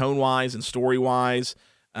movie tone wise and story wise.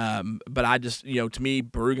 But I just, to me,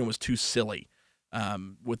 Barugan was too silly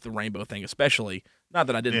with the rainbow thing, especially. Not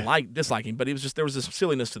that I didn't dislike him, but there was this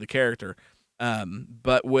silliness to the character.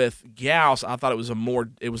 But with Gyaos, I thought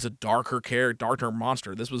it was a darker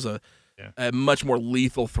monster. This was a much more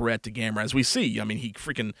lethal threat to Gamera, as we see. I mean, he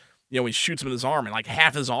freaking. He shoots him in his arm, and like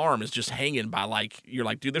half his arm is just hanging by you're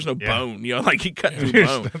like, dude, there's no bone. Like he cut through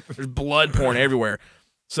bone. There's blood pouring everywhere.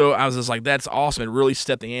 So I was just like, that's awesome. It really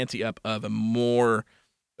stepped the ante up of a more,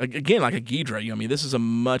 again, like a Ghidra. This is a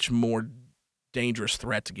much more dangerous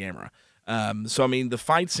threat to Gamera. So the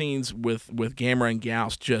fight scenes with Gamera and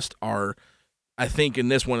Gyaos just are, I think in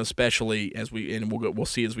this one especially, we'll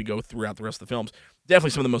see as we go throughout the rest of the films,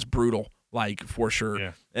 definitely some of the most brutal. Like for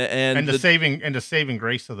sure, and the saving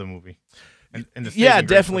grace of the movie,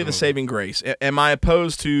 definitely the saving grace. Am I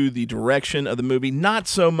opposed to the direction of the movie? Not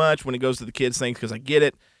so much when it goes to the kids things, because I get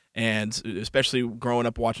it, and especially growing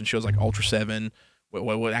up watching shows like Ultra 7.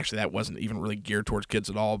 Well, actually, that wasn't even really geared towards kids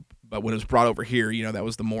at all. But when it was brought over here, that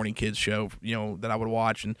was the morning kids show, that I would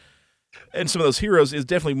watch, and some of those heroes is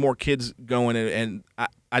definitely more kids going, and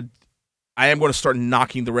I am going to start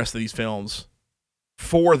knocking the rest of these films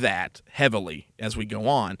for that heavily as we go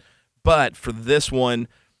on. But for this one,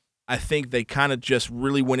 I think they kind of just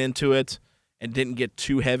really went into it and didn't get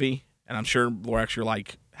too heavy. And I'm sure, Lorax, you're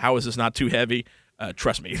like, how is this not too heavy?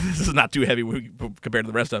 Trust me, this is not too heavy compared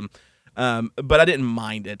to the rest of them. But I didn't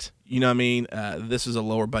mind it. You know what I mean? This is a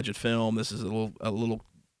lower budget film. This is a little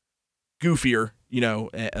goofier,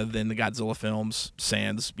 than the Godzilla films,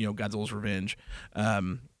 sans, Godzilla's Revenge.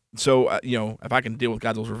 So, if I can deal with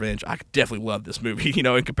Godzilla's Revenge, I could definitely love this movie,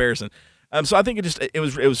 in comparison. So I think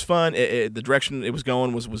it was fun. The direction it was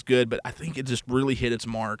going was good, but I think it just really hit its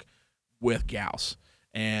mark with Gyaos.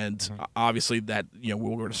 And obviously that, we're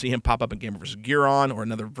going to see him pop up in Gamera vs. Giron, or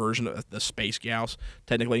another version of the Space Gyaos,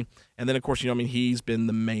 technically. And then, of course, he's been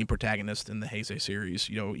the main protagonist in the Heisei series,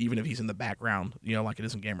 even if he's in the background, like it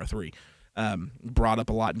is in Gamera 3. Brought up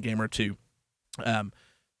a lot in Gamera 2.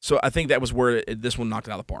 So I think that was where this one knocked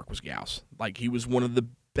it out of the park, was Gyaos. Like, he was one of the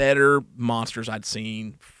better monsters I'd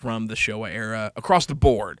seen from the Showa era across the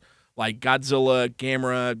board. Like Godzilla,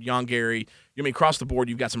 Gamera, Yongary. Across the board,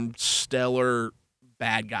 you've got some stellar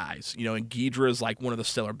bad guys. And Ghidra's like one of the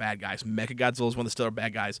stellar bad guys. Mechagodzilla is one of the stellar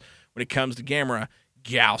bad guys. When it comes to Gamera,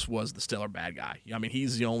 Gyaos was the stellar bad guy.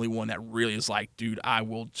 He's the only one that really is like, dude, I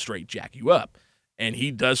will straight jack you up. And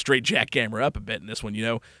he does straight jack Gamera up a bit in this one,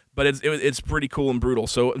 But it's pretty cool and brutal.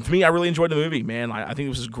 So to me, I really enjoyed the movie, man. I think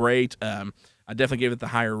this was great. I definitely gave it the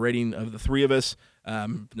higher rating of the three of us,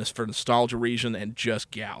 just for nostalgia reason and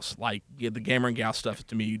just Gyaos. Like, the Gamera and Gyaos stuff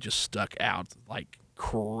to me just stuck out like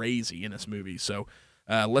crazy in this movie. So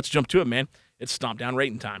let's jump to it, man. It's Stomp Down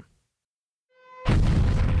rating time.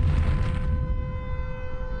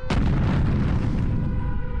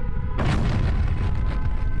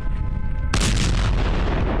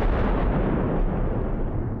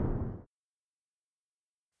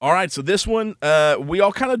 All right, so this one, we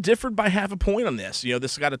all kind of differed by half a point on this.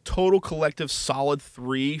 This got a total collective solid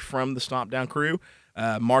 3 from the Stomp Down crew.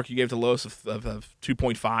 Mark, you gave it the lowest of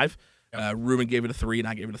 2.5. Ruben gave it a 3, and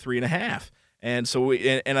I gave it a 3.5. And so,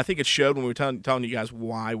 and I think it showed when we were telling you guys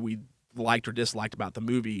why we liked or disliked about the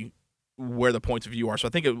movie, where the points of view are. So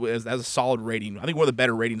I think it was as a solid rating. I think one of the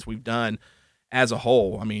better ratings we've done as a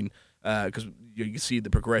whole. Because you can see the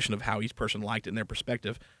progression of how each person liked it in their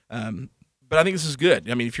perspective. But I think this is good.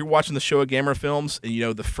 If you're watching the Showa Gamera films,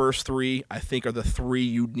 the first 3, I think, are the 3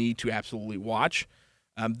 you need to absolutely watch.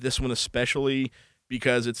 This one especially,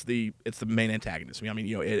 because it's the main antagonist. I mean,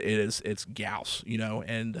 it's Gyaos,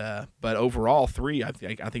 and but overall 3, I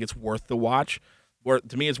think it's worth the watch.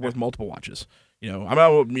 To me, it's worth multiple watches. I'm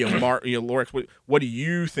Mark, Lorex, what do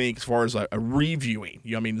you think as far as a reviewing?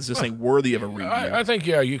 I mean, is this thing worthy of a review? I think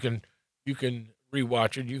you can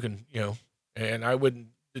rewatch it. You can and I wouldn't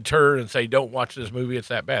deter and say don't watch this movie. It's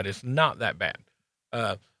that bad. It's not that bad.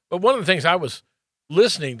 But one of the things I was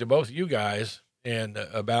listening to both of you guys and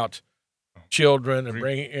about children and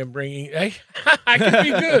bringing hey, I can be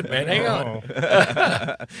good, man. Hang on.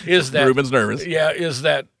 Is that Ruben's nervous? Yeah, is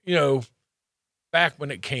that back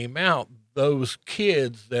when it came out, those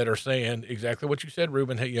kids that are saying exactly what you said,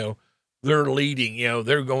 Ruben, they're leading,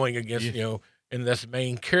 they're going against, and this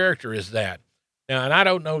main character is that. Now, and I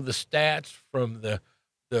don't know the stats from the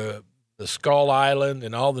Skull Island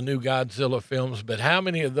and all the new Godzilla films, but how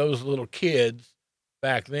many of those little kids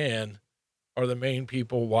back then are the main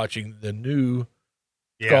people watching the new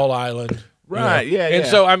Skull Island? Right, yeah. And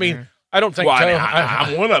so, I mean, I don't think Toho,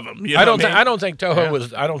 I'm one of them. I don't think Toho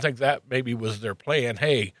was. I don't think that maybe was their plan.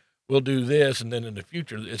 Hey, we'll do this, and then in the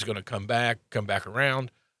future it's going to come back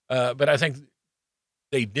around. But I think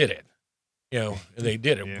they did it. They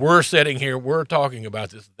did it. Yeah. We're sitting here, we're talking about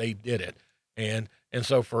this. They did it, and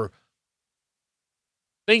so for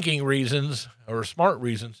thinking reasons or smart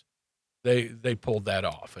reasons, they pulled that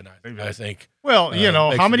off, and I think. Well,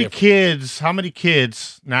 how many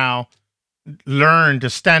kids now learn to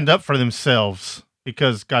stand up for themselves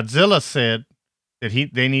because Godzilla said that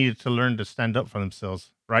they needed to learn to stand up for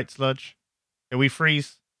themselves, right, Sludge? Did we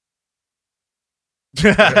freeze?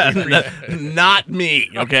 Not me,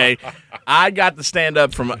 okay. I got to stand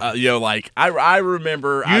up from I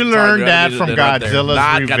remember you learned that from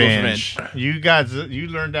Godzilla's Revenge. You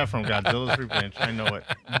learned that from Godzilla's Revenge. I know it.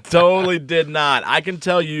 Totally did not. I can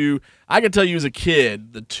tell you as a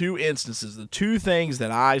kid, the two things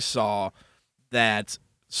that I saw that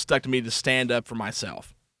stuck to me to stand up for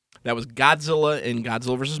myself. That was Godzilla and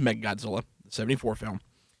Godzilla vs. Mechagodzilla, the 74 film.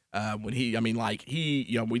 When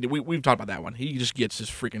we've talked about that one. He just gets his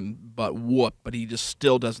freaking butt whooped, but he just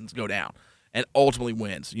still doesn't go down and ultimately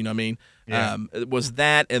wins. You know what I mean? Yeah. It was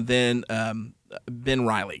that, and then Ben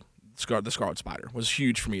Reilly, the Scarlet Spider, was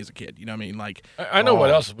huge for me as a kid. You know what I mean? Like I know what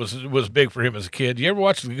else was big for him as a kid. You ever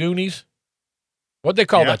watch The Goonies? What'd they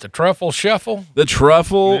call that? The truffle shuffle? The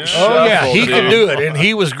truffle shuffle. Oh, yeah. He could do it, and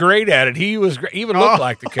he was great at it. He was great. He even looked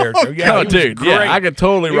like the character. Yeah, dude. Yeah, I could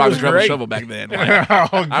totally rock the truffle shuffle back then. Like,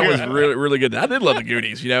 I was really, really good. I did love the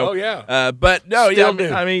Goonies, Oh, yeah. But, no,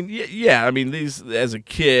 I mean, these, as a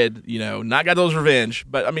kid, not Godzilla's Revenge,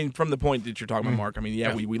 but, I mean, from the point that you're talking about, Mark, I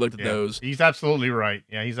mean, we looked at those. He's absolutely right.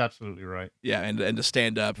 Yeah, he's absolutely right. Yeah, and to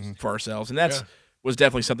stand up for ourselves. And that's was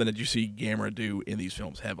definitely something that you see Gamera do in these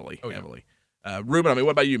films heavily. Ruben, I mean,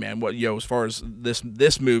 what about you, man? What as far as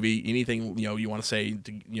this movie, anything you want to say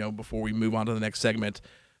to, before we move on to the next segment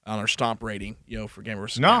on our stomp rating, for Gamera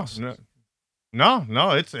vs. Gyaos?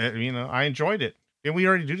 No, it's I enjoyed it. Didn't we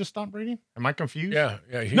already do the stomp rating? Am I confused? Yeah.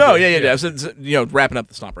 So, wrapping up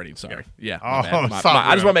the stomp rating. Sorry. Yeah. I just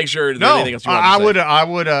want to make sure. Anything else you want to say.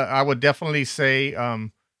 I would definitely say.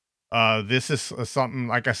 This is something,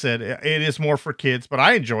 like I said, it is more for kids, but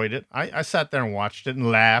I enjoyed it. I sat there and watched it and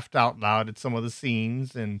laughed out loud at some of the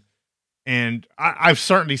scenes, and I've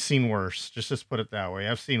certainly seen worse. Just put it that way.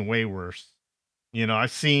 I've seen way worse.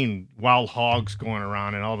 I've seen wild hogs going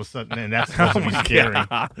around, and all of a sudden, and that's supposed to be scary.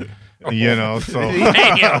 So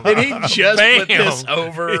damn, did he just put this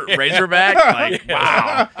over Razorback? Like,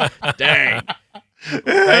 wow, dang.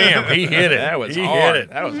 Damn, he hit it. That was hard.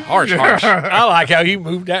 That was harsh. I like how he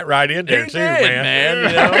moved that right in there too,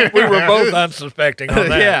 man. We were both unsuspecting on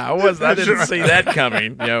that. Yeah, I didn't see that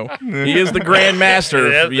coming. He is the Grand Master.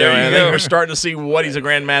 I think we're starting to see what he's a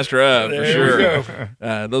Grand Master of for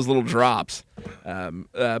sure. Those little drops.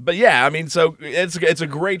 But yeah, I mean, so it's a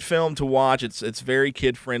great film to watch. It's very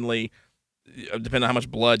kid friendly. Depending on how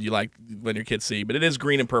much blood you like letting your kids see, but it is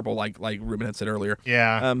green and purple, like Ruben had said earlier.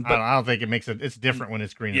 Yeah, but I don't think it makes it. It's different when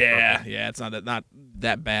it's green. and purple. Yeah, it's not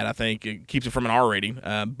that bad. I think it keeps it from an R rating.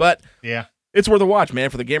 But yeah, it's worth a watch, man.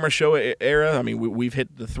 For the Gamera show era, I mean, we've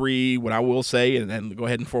hit the three. What I will say, and then go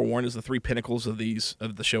ahead and forewarn, is the three pinnacles of the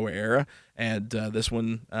show era, and this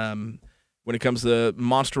one. When it comes to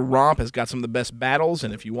Monster Romp, has got some of the best battles,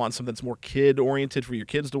 and if you want something that's more kid oriented for your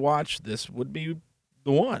kids to watch, this would be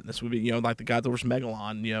the one. This would be, like the Godzilla vs.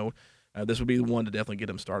 Megalon, this would be the one to definitely get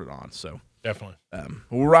them started on. So definitely.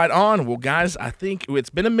 We'll ride on. Well, guys, I think it's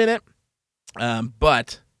been a minute,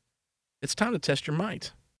 but it's time to test your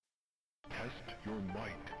might. Test your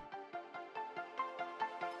might.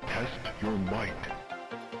 Test your might.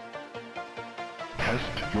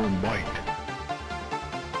 Test your might.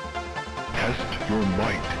 Test your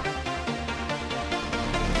might.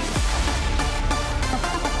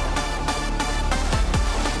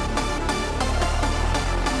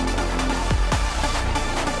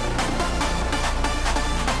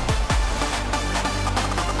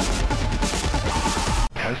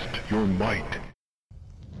 Test your might.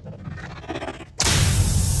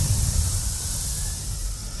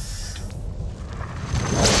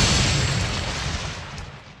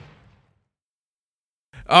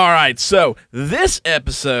 All right, so this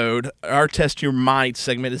episode, our Test Your Might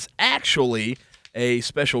segment, is actually a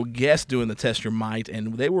special guest doing the Test Your Might,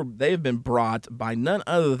 and they have been brought by none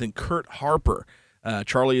other than Kurt Harper.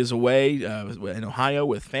 Charlie is away in Ohio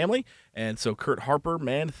with family, and so Kurt Harper,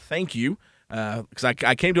 man, thank you. Because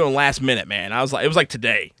I came to him last minute, man. I was like, it was like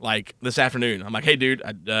today, like this afternoon. I'm like, hey, dude,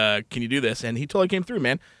 can you do this? And he totally came through,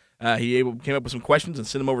 man. He came up with some questions and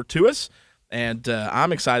sent them over to us. And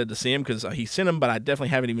I'm excited to see him because he sent them, but I definitely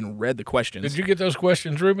haven't even read the questions. Did you get those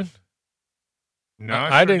questions, Ruben? No,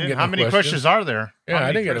 I didn't get How no many questions are there? Yeah, How I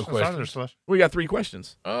many didn't get no are there, questions. Slush? We got 3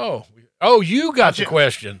 questions. Oh, you got the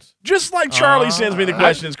questions. Just like Charlie sends me the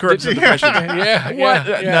questions, Kurt sends the questions. Yeah.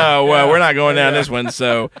 No, we're not going down this one.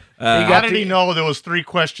 So how did he know there was 3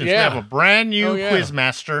 questions? Yeah. We have a brand new Oh, yeah. quiz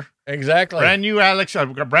master. Exactly. Brand new Alex.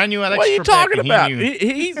 Brand new Alex. What are you Trebek, talking and about? He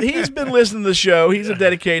knew. He's been listening to the show. He's a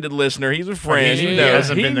dedicated listener. He's a friend. He He knows.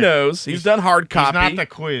 hasn't He been there. knows. He's done hard copy. He's not the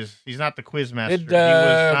quiz. He's not the quiz master.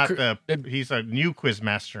 He's a new quiz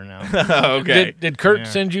master now. Okay. Did Kurt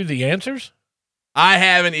send you the answers? I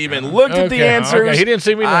haven't even looked at the answers. Okay. He didn't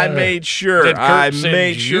see me. I made sure. Did Kurt I send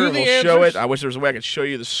made you sure the we'll show answers? it. I wish there was a way I could show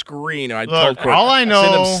you the screen. I Look, told Kurt. all I know.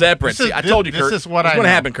 Send them separate. This is- See, I told you, this Kurt. is what What's I going to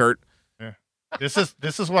know. happen, Kurt? This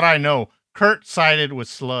is what I know. Kurt sided with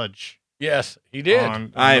Sludge. Yes, he did.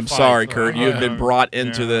 I am the sorry, fight. Kurt. You have been brought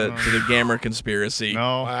into Yeah. the Gamera conspiracy.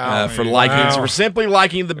 No. For simply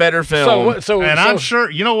liking the better film. I'm sure,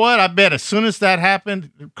 you know what? I bet as soon as that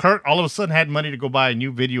happened, Kurt all of a sudden had money to go buy a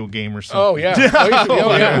new video game or something. Oh,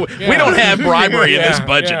 yeah. We don't have bribery in this Yeah,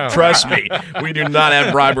 budget. yeah. Trust me. We do not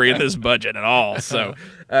have bribery in this budget at all. So,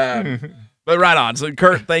 but right on. So,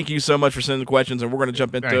 Kurt, thank you so much for sending the questions, and we're going to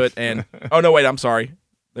jump into Thanks. it. And no, wait, I'm sorry.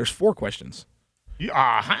 There's 4 questions.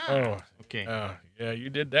 Oh, okay. Yeah, you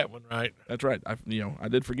did that one right. That's right. I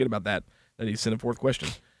did forget about that he sent a 4th question.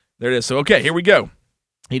 There it is. So, okay, here we go.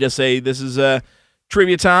 He does say this is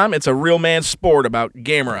trivia time. It's a real man's sport about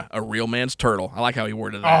Gamera, a real man's turtle. I like how he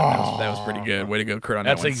worded that. That was pretty good. Way to go, Kurt, on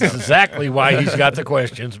That's that one. exactly why he's got the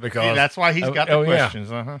questions because See, that's why he's got the questions.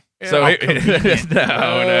 Yeah. So How convenient. no.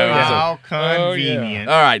 How convenient.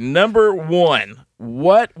 All right, number 1.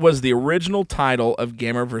 What was the original title of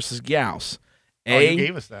Gamera vs. Gyaos? You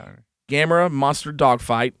gave us that. Gamera Monster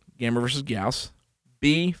Dogfight, Gamera vs. Gyaos.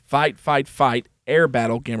 B, Fight, Fight, Fight, Air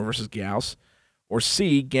Battle, Gamera vs. Gyaos. Or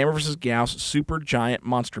C, Gamera vs. Gyaos, Super Giant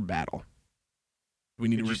Monster Battle. We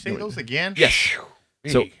need Did to you say those again? Yes.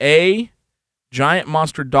 So A, Giant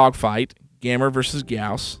Monster Dogfight, Gamera vs.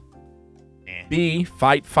 Gyaos. B,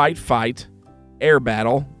 Fight, Fight, Fight, Air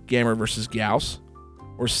Battle, Gamera vs. Gyaos.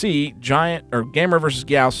 Or C, Gamera vs.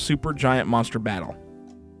 Gyaos, Super Giant Monster Battle.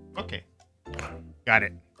 Okay. Got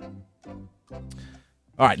it.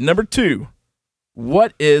 All right, number 2.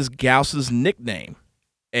 What is Gyaos' nickname?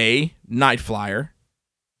 A, Night Flyer.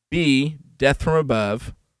 B, Death from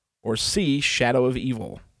Above. Or C, Shadow of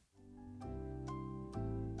Evil.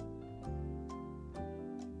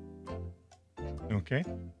 Okay.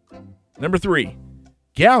 Number 3.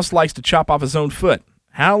 Gyaos likes to chop off his own foot.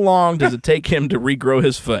 How long does it take him to regrow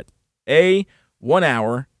his foot? A, 1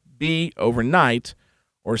 hour. B, overnight.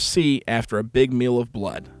 Or C, after a big meal of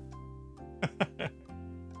blood.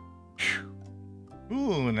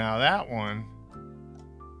 Ooh, now that one.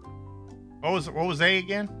 What was A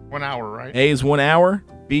again? 1 hour, right? A is 1 hour.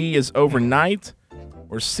 B is overnight.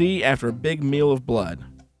 Or C, after a big meal of blood.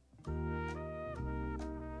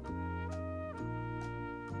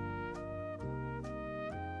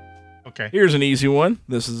 Okay. Here's an easy one.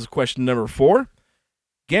 This is question number 4.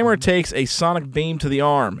 Gamera takes a sonic beam to the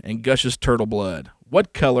arm and gushes turtle blood.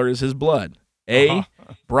 What color is his blood? A,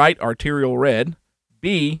 bright arterial red.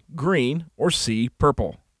 B, green. Or C,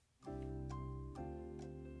 purple.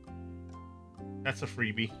 That's a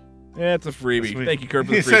freebie. Yeah, it's a freebie. Thank you, Kurt,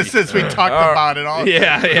 for the Since- freebie. since we talked about it all-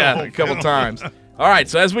 Yeah, the whole a couple film. times. All right,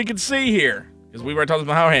 so as we can see here, because we've already talked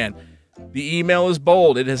about beforehand, the email is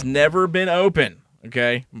bold. It has never been open.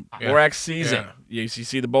 Okay, Yeah. borax season. Yeah. You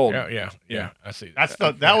see the bold. Yeah. I see.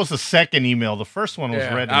 That was the second email. The first one was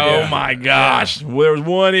Yeah. red. Oh my gosh! There was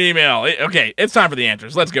one email. Okay, it's time for the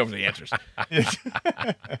answers. Let's go for the answers.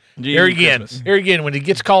 Here again. Christmas. Here again. When he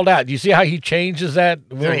gets called out, do you see how he changes that?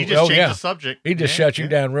 Yeah, he just changed the subject. He just shut you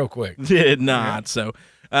down real quick. Did not. So,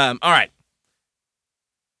 all right.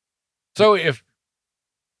 So if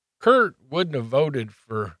Kurt wouldn't have voted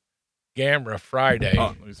for Gamera Friday,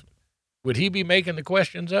 would he be making the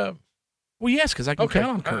questions up? Well, yes, because I can count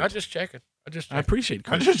on Kurt. I just checking. I appreciate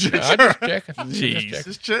Kurt. I just checking.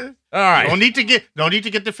 Jeez. All right. Don't need to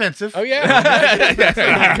get defensive. Oh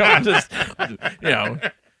yeah. Come on, just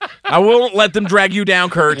I won't let them drag you down,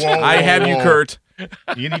 Kurt. I have you, Kurt.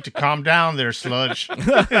 You need to calm down there, Sludge. All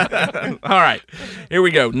right. Here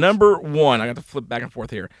we go. Number 1. I got to flip back and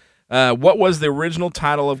forth here. What was the original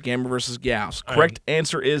title of Gamera versus Gyaos? Correct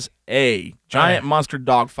answer is A. Giant monster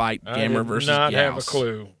dogfight. Gamera versus Gyaos. I did not have a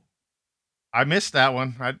clue. I missed that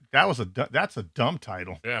one. That's a dumb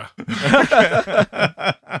title. Yeah.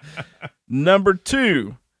 Number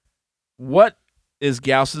 2. What is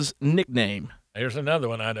Gyaos' nickname? There's another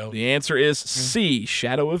one I don't. The answer is C.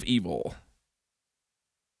 Shadow of Evil.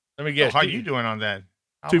 Let me guess. How you doing on that?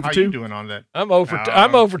 Two for how two? you doing on that? I'm over.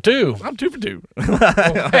 I'm over 2. I'm 2 for 2.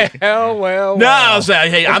 well. No, so,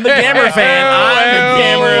 hey, I'm the Gamera fan. I'm the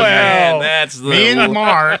Gamera fan. That's the Me and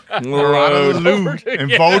Mark were out of the loop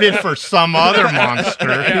and voted for some other monster.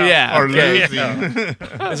 Yeah, or okay. losing.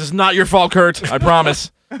 This is not your fault, Kurt. I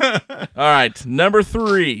promise. All right, number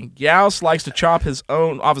 3. Gyaos likes to chop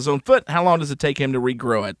off his own foot. How long does it take him to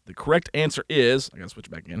regrow it? The correct answer is, I gotta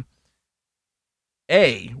switch back in.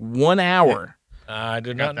 A. 1 hour. I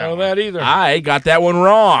did not know that either. I got that one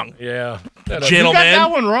wrong. Yeah, Gentlemen, you got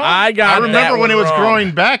that one wrong. I remember when it was wrong.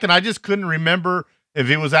 growing back, and I just couldn't remember if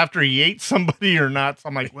it was after he ate somebody or not. So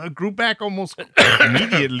I'm like, well, it grew back almost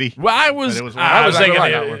immediately. Well, I was thinking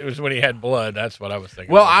right. it was when he had blood. That's what I was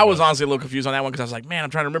thinking. Well, I was honestly a little confused on that one because I was like, man, I'm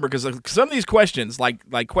trying to remember because some of these questions, like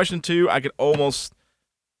question 2, I could almost,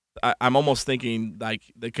 I'm almost thinking like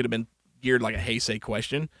they could have been geared like a Heisei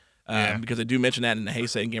question. Because I do mention that in the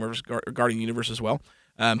Heisei and Gamera vs. Guardian Universe as well.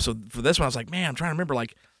 So for this one, I was like, man, I'm trying to remember.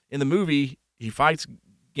 Like in the movie, he fights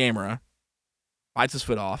Gamera, bites his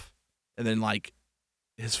foot off, and then like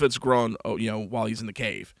his foot's grown, while he's in the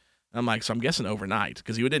cave. And I'm like, so I'm guessing overnight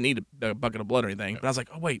because he didn't need a bucket of blood or anything. But I was like,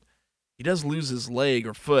 oh wait, he does lose his leg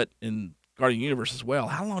or foot in Guardian Universe as well.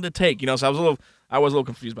 How long did it take? So I was a little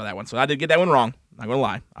confused by that one. So I did get that one wrong. Not gonna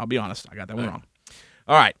lie, I'll be honest, I got that one wrong.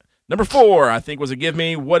 All right. Number 4, I think, was a give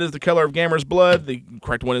me. What is the color of Gamera's blood? The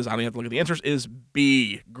correct one is, I don't even have to look at the answers, is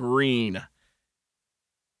B, green.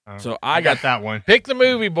 So I got that one. Pick the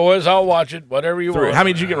movie, boys. I'll watch it. Whatever you 3. want. How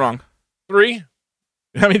many did you get wrong? 3.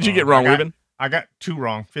 How many did you get wrong, Ruben? I got 2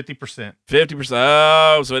 wrong, 50%. 50%.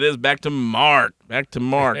 Oh, so it is back to Mark. Yeah.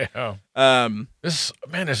 This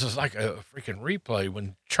is like a freaking replay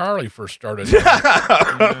when Charlie first started.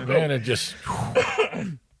 Man, it just...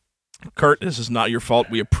 Kurt, this is not your fault.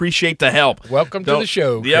 We appreciate the help. Welcome to the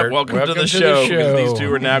show, Yep, Kurt. welcome to the show. Because these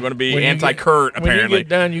two are now going to be anti-Kurt, apparently. When you get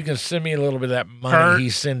done, you can send me a little bit of that money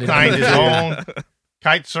he's sending. Signed his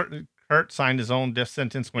own. Kurt signed his own death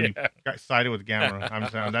sentence when he got sided with Gamera. I'm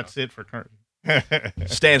saying that's it for Kurt.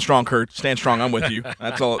 Stand strong, Kurt. Stand strong. I'm with you.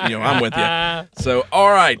 That's all. I'm with you. So,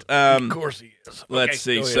 all right. Of course he is. Let's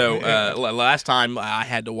see. So, last time I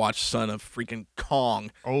had to watch Son of Freaking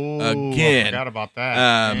Kong again. I forgot about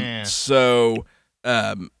that. So,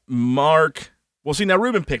 Mark. Well, see, now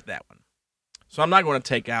Ruben picked that one. So I'm not going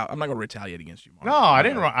to retaliate against you, Mark. No, I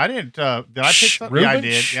didn't. Did I pick something? Yeah, I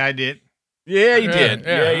did. Yeah, I did. Yeah, you did.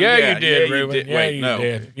 Yeah, you did, Ruben. Yeah, you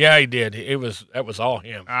did. Yeah, he did. That was all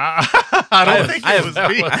him. I don't think it was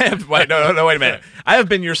me. Wait a minute. I have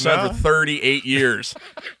been your son for 38 years.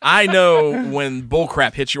 I know when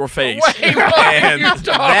bullcrap hits your face. Wait, and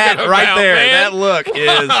that right there, man? that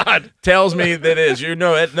look tells me that it is. You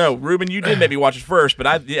know it. No, Ruben, you did maybe watch it first,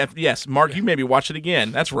 but yes, Mark, you maybe watched it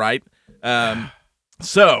again. That's right.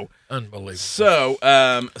 So unbelievable. So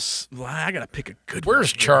I gotta pick a good one.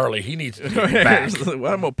 Where's Charlie? He needs to get back.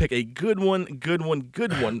 Well, I'm gonna pick a good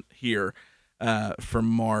one here for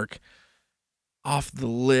Mark. Off the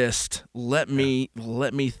list. Let me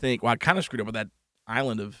think. Well, I kind of screwed up with that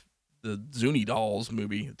Island of the Zuni Dolls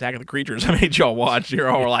movie, Attack of the Creatures. I made y'all watch. You're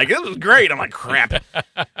all like, "This was great." I'm like, "Crap,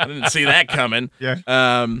 I didn't see that coming." Yeah.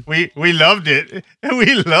 We loved it.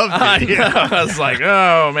 We loved it. I was like,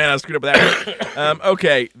 "Oh man, I screwed up with that one."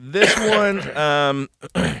 Okay, this one.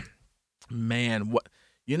 Man, what?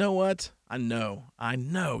 You know what? I know.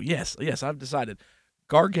 Yes, I've decided.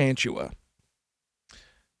 Gargantua.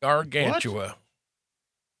 Gargantua.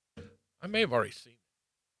 I may have already seen it.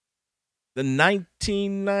 The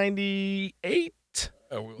 1998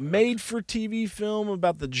 made-for-TV film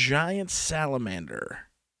about the giant salamander.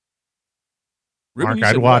 Ruben,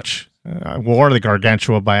 Mark, I'd watch War of the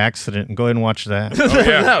Gargantua by accident and go ahead and watch that. Oh,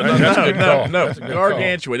 yeah. no, That's a good call. no. That's a good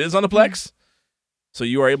Gargantua. It is on the Plex, so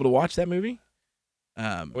you are able to watch that movie.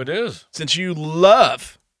 It is. Since you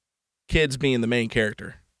love kids being the main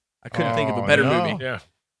character, I couldn't think of a better movie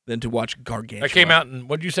than to watch Gargantua. That came out in,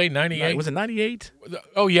 what did you say, 98? Was it 98?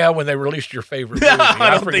 Oh, yeah, when they released your favorite movie. I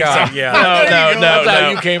don't forgot. think so. Yeah. No, That's how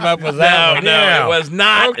you came up with that one. Yeah. it was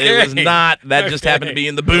not. Okay. It was not. That just happened to be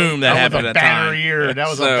in the boom that happened at the time. That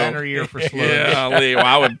was a banner year for Sludge. Yeah, well,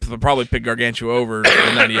 I would probably pick Gargantua over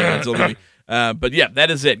the 98 Godzilla movie. But yeah, that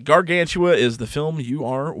is it. Gargantua is the film you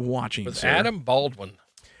are watching. With Adam Baldwin.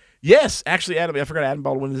 Yes, actually, I forgot Adam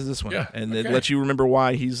Baldwin is this one. Yeah, and it lets you remember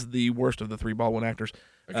why he's the worst of the 3 Baldwin actors.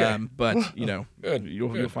 Okay. But, Good.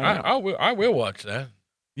 You'll find out. I will watch that.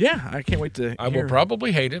 Yeah, I can't wait to I will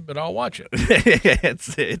probably hate it, but I'll watch it.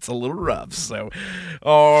 It's a little rough. So,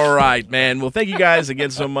 all right, man. Well, thank you guys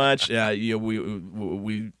again so much.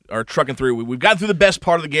 We are trucking through. We've gotten through the best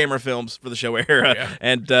part of the Gamera films for the show era,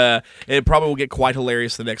 and it probably will get quite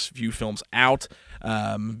hilarious the next few films out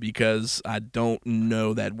because I don't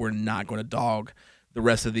know that we're not going to dog the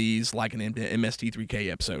rest of these like an MST3K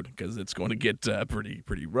episode because it's going to get pretty.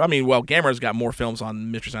 I mean, well, Gamera's got more films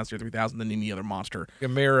on Mystery Science Theater 3000 than any other monster.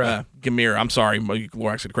 Gamera. I'm sorry,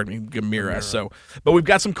 Lorax could correct me. Gamera. So, but we've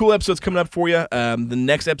got some cool episodes coming up for you. The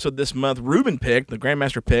next episode this month, Ruben picked, the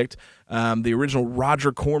Grandmaster picked, the original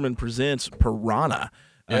Roger Corman Presents Piranha.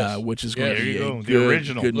 Yes. Which is going to be a the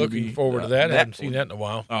original. good Looking movie. forward to that. I haven't seen that in a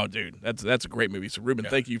while. Oh, dude, that's a great movie. So, Ruben,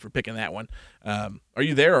 thank you for picking that one. Are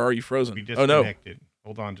you there or are you frozen? We Oh no,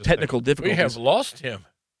 hold on. Just technical difficulties. We have lost him.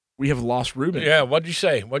 We have lost Ruben. Yeah. What'd you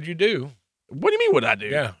say? What'd you do? What do you mean? What I do?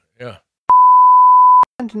 Yeah.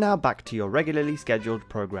 And now back to your regularly scheduled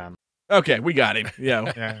program. Okay, we got him. Yeah,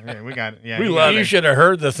 we got it. Yeah, we love You it. should have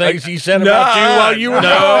heard the things he said about you while you were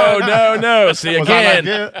No. See, again,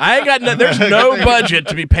 I ain't got there's no budget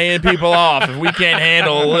to be paying people off if we can't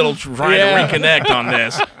handle a little trying to reconnect on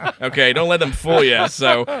this. Okay, don't let them fool you.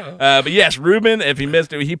 So, but yes, Ruben, if he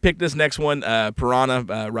missed it, he picked this next one,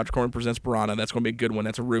 Piranha. Roger Corman Presents Piranha. That's going to be a good one.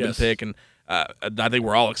 That's a Ruben pick, and I think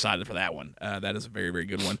we're all excited for that one. That is a very, very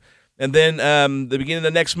good one. And then the beginning of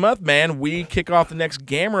the next month, man, we kick off the next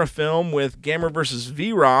Gamera film with Gamera versus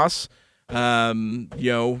V-Ross. So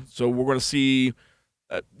we're going to see,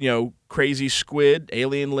 crazy squid,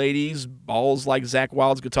 alien ladies, balls like Zakk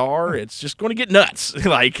Wylde's guitar. It's just going to get nuts.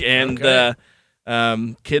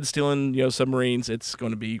 Kids stealing, submarines. It's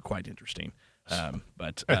going to be quite interesting. So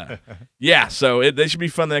they should be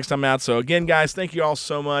fun the next time out. So again, guys, thank you all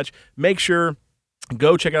so much. Make sure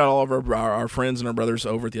go check out all of our friends and our brothers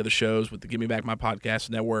over at the other shows with the Give Me Back My Podcast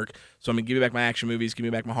Network. So, Give Me Back My Action Movies, Give Me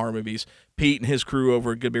Back My Horror Movies, Pete and his crew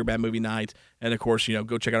over at Good Beer Bad Movie Night. And, of course,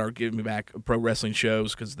 go check out our Give Me Back Pro Wrestling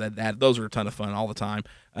shows because those are a ton of fun all the time.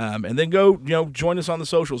 And then go, join us on the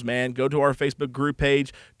socials, man. Go to our Facebook group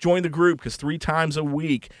page. Join the group because 3 times a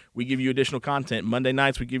week we give you additional content. Monday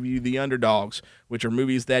nights we give you The Underdogs, which are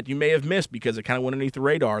movies that you may have missed because it kind of went underneath the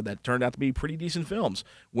radar that turned out to be pretty decent films.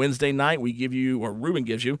 Wednesday night we give you, or Ruben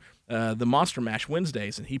gives you, the Monster Mash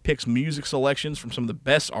Wednesdays, and he picks music selections from some of the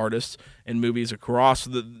best artists and movies across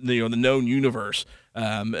the known universe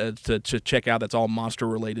to check out. That's all monster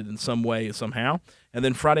related in some way, somehow. And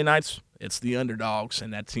then Friday nights, it's The Underdogs,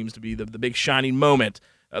 and that seems to be the big shining moment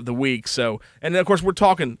of the week. So, and then of course we're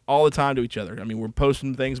talking all the time to each other. I mean, we're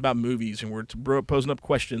posting things about movies, and we're posting up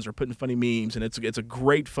questions or putting funny memes, and it's a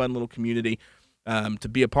great, fun little community to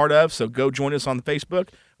be a part of. So go join us on Facebook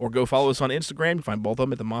or go follow us on Instagram. You find both of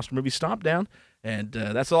them at the Monster Movie Stomp Down. And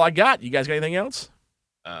that's all I got. You guys got anything else?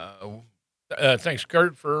 Thanks,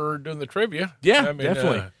 Kurt, for doing the trivia. Yeah,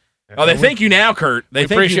 definitely. They thank you now, Kurt. They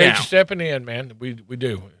thank appreciate you now. You stepping in, man. We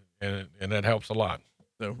do, and that helps a lot.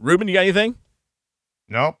 So, Ruben, you got anything?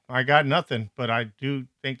 Nope, I got nothing, but I do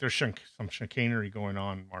think there's some chicanery going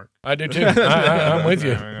on, Mark. I do too. I'm with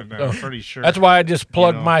you. I'm pretty sure. That's why I just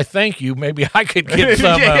plugged my thank you. Maybe I could get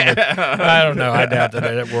some of it. I don't know. I doubt that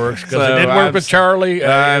it works because it didn't work with Charlie.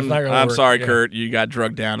 I'm sorry, Kurt. You got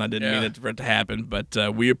drugged down. I didn't mean it for it to happen, but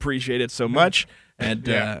we appreciate it so much. And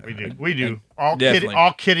we do. All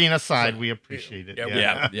kidding aside, we appreciate it.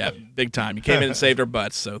 Yeah, big time. You came in and saved our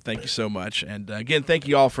butts, so thank you so much. And again, thank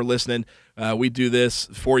you all for listening. We do this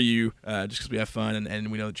for you just because we have fun,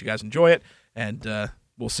 and we know that you guys enjoy it. And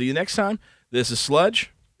we'll see you next time. This is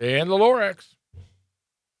Sludge. And the Lorax.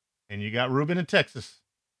 And you got Ruben in Texas.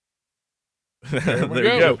 There we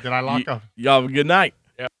go. Did I lock up? Y'all have a good night.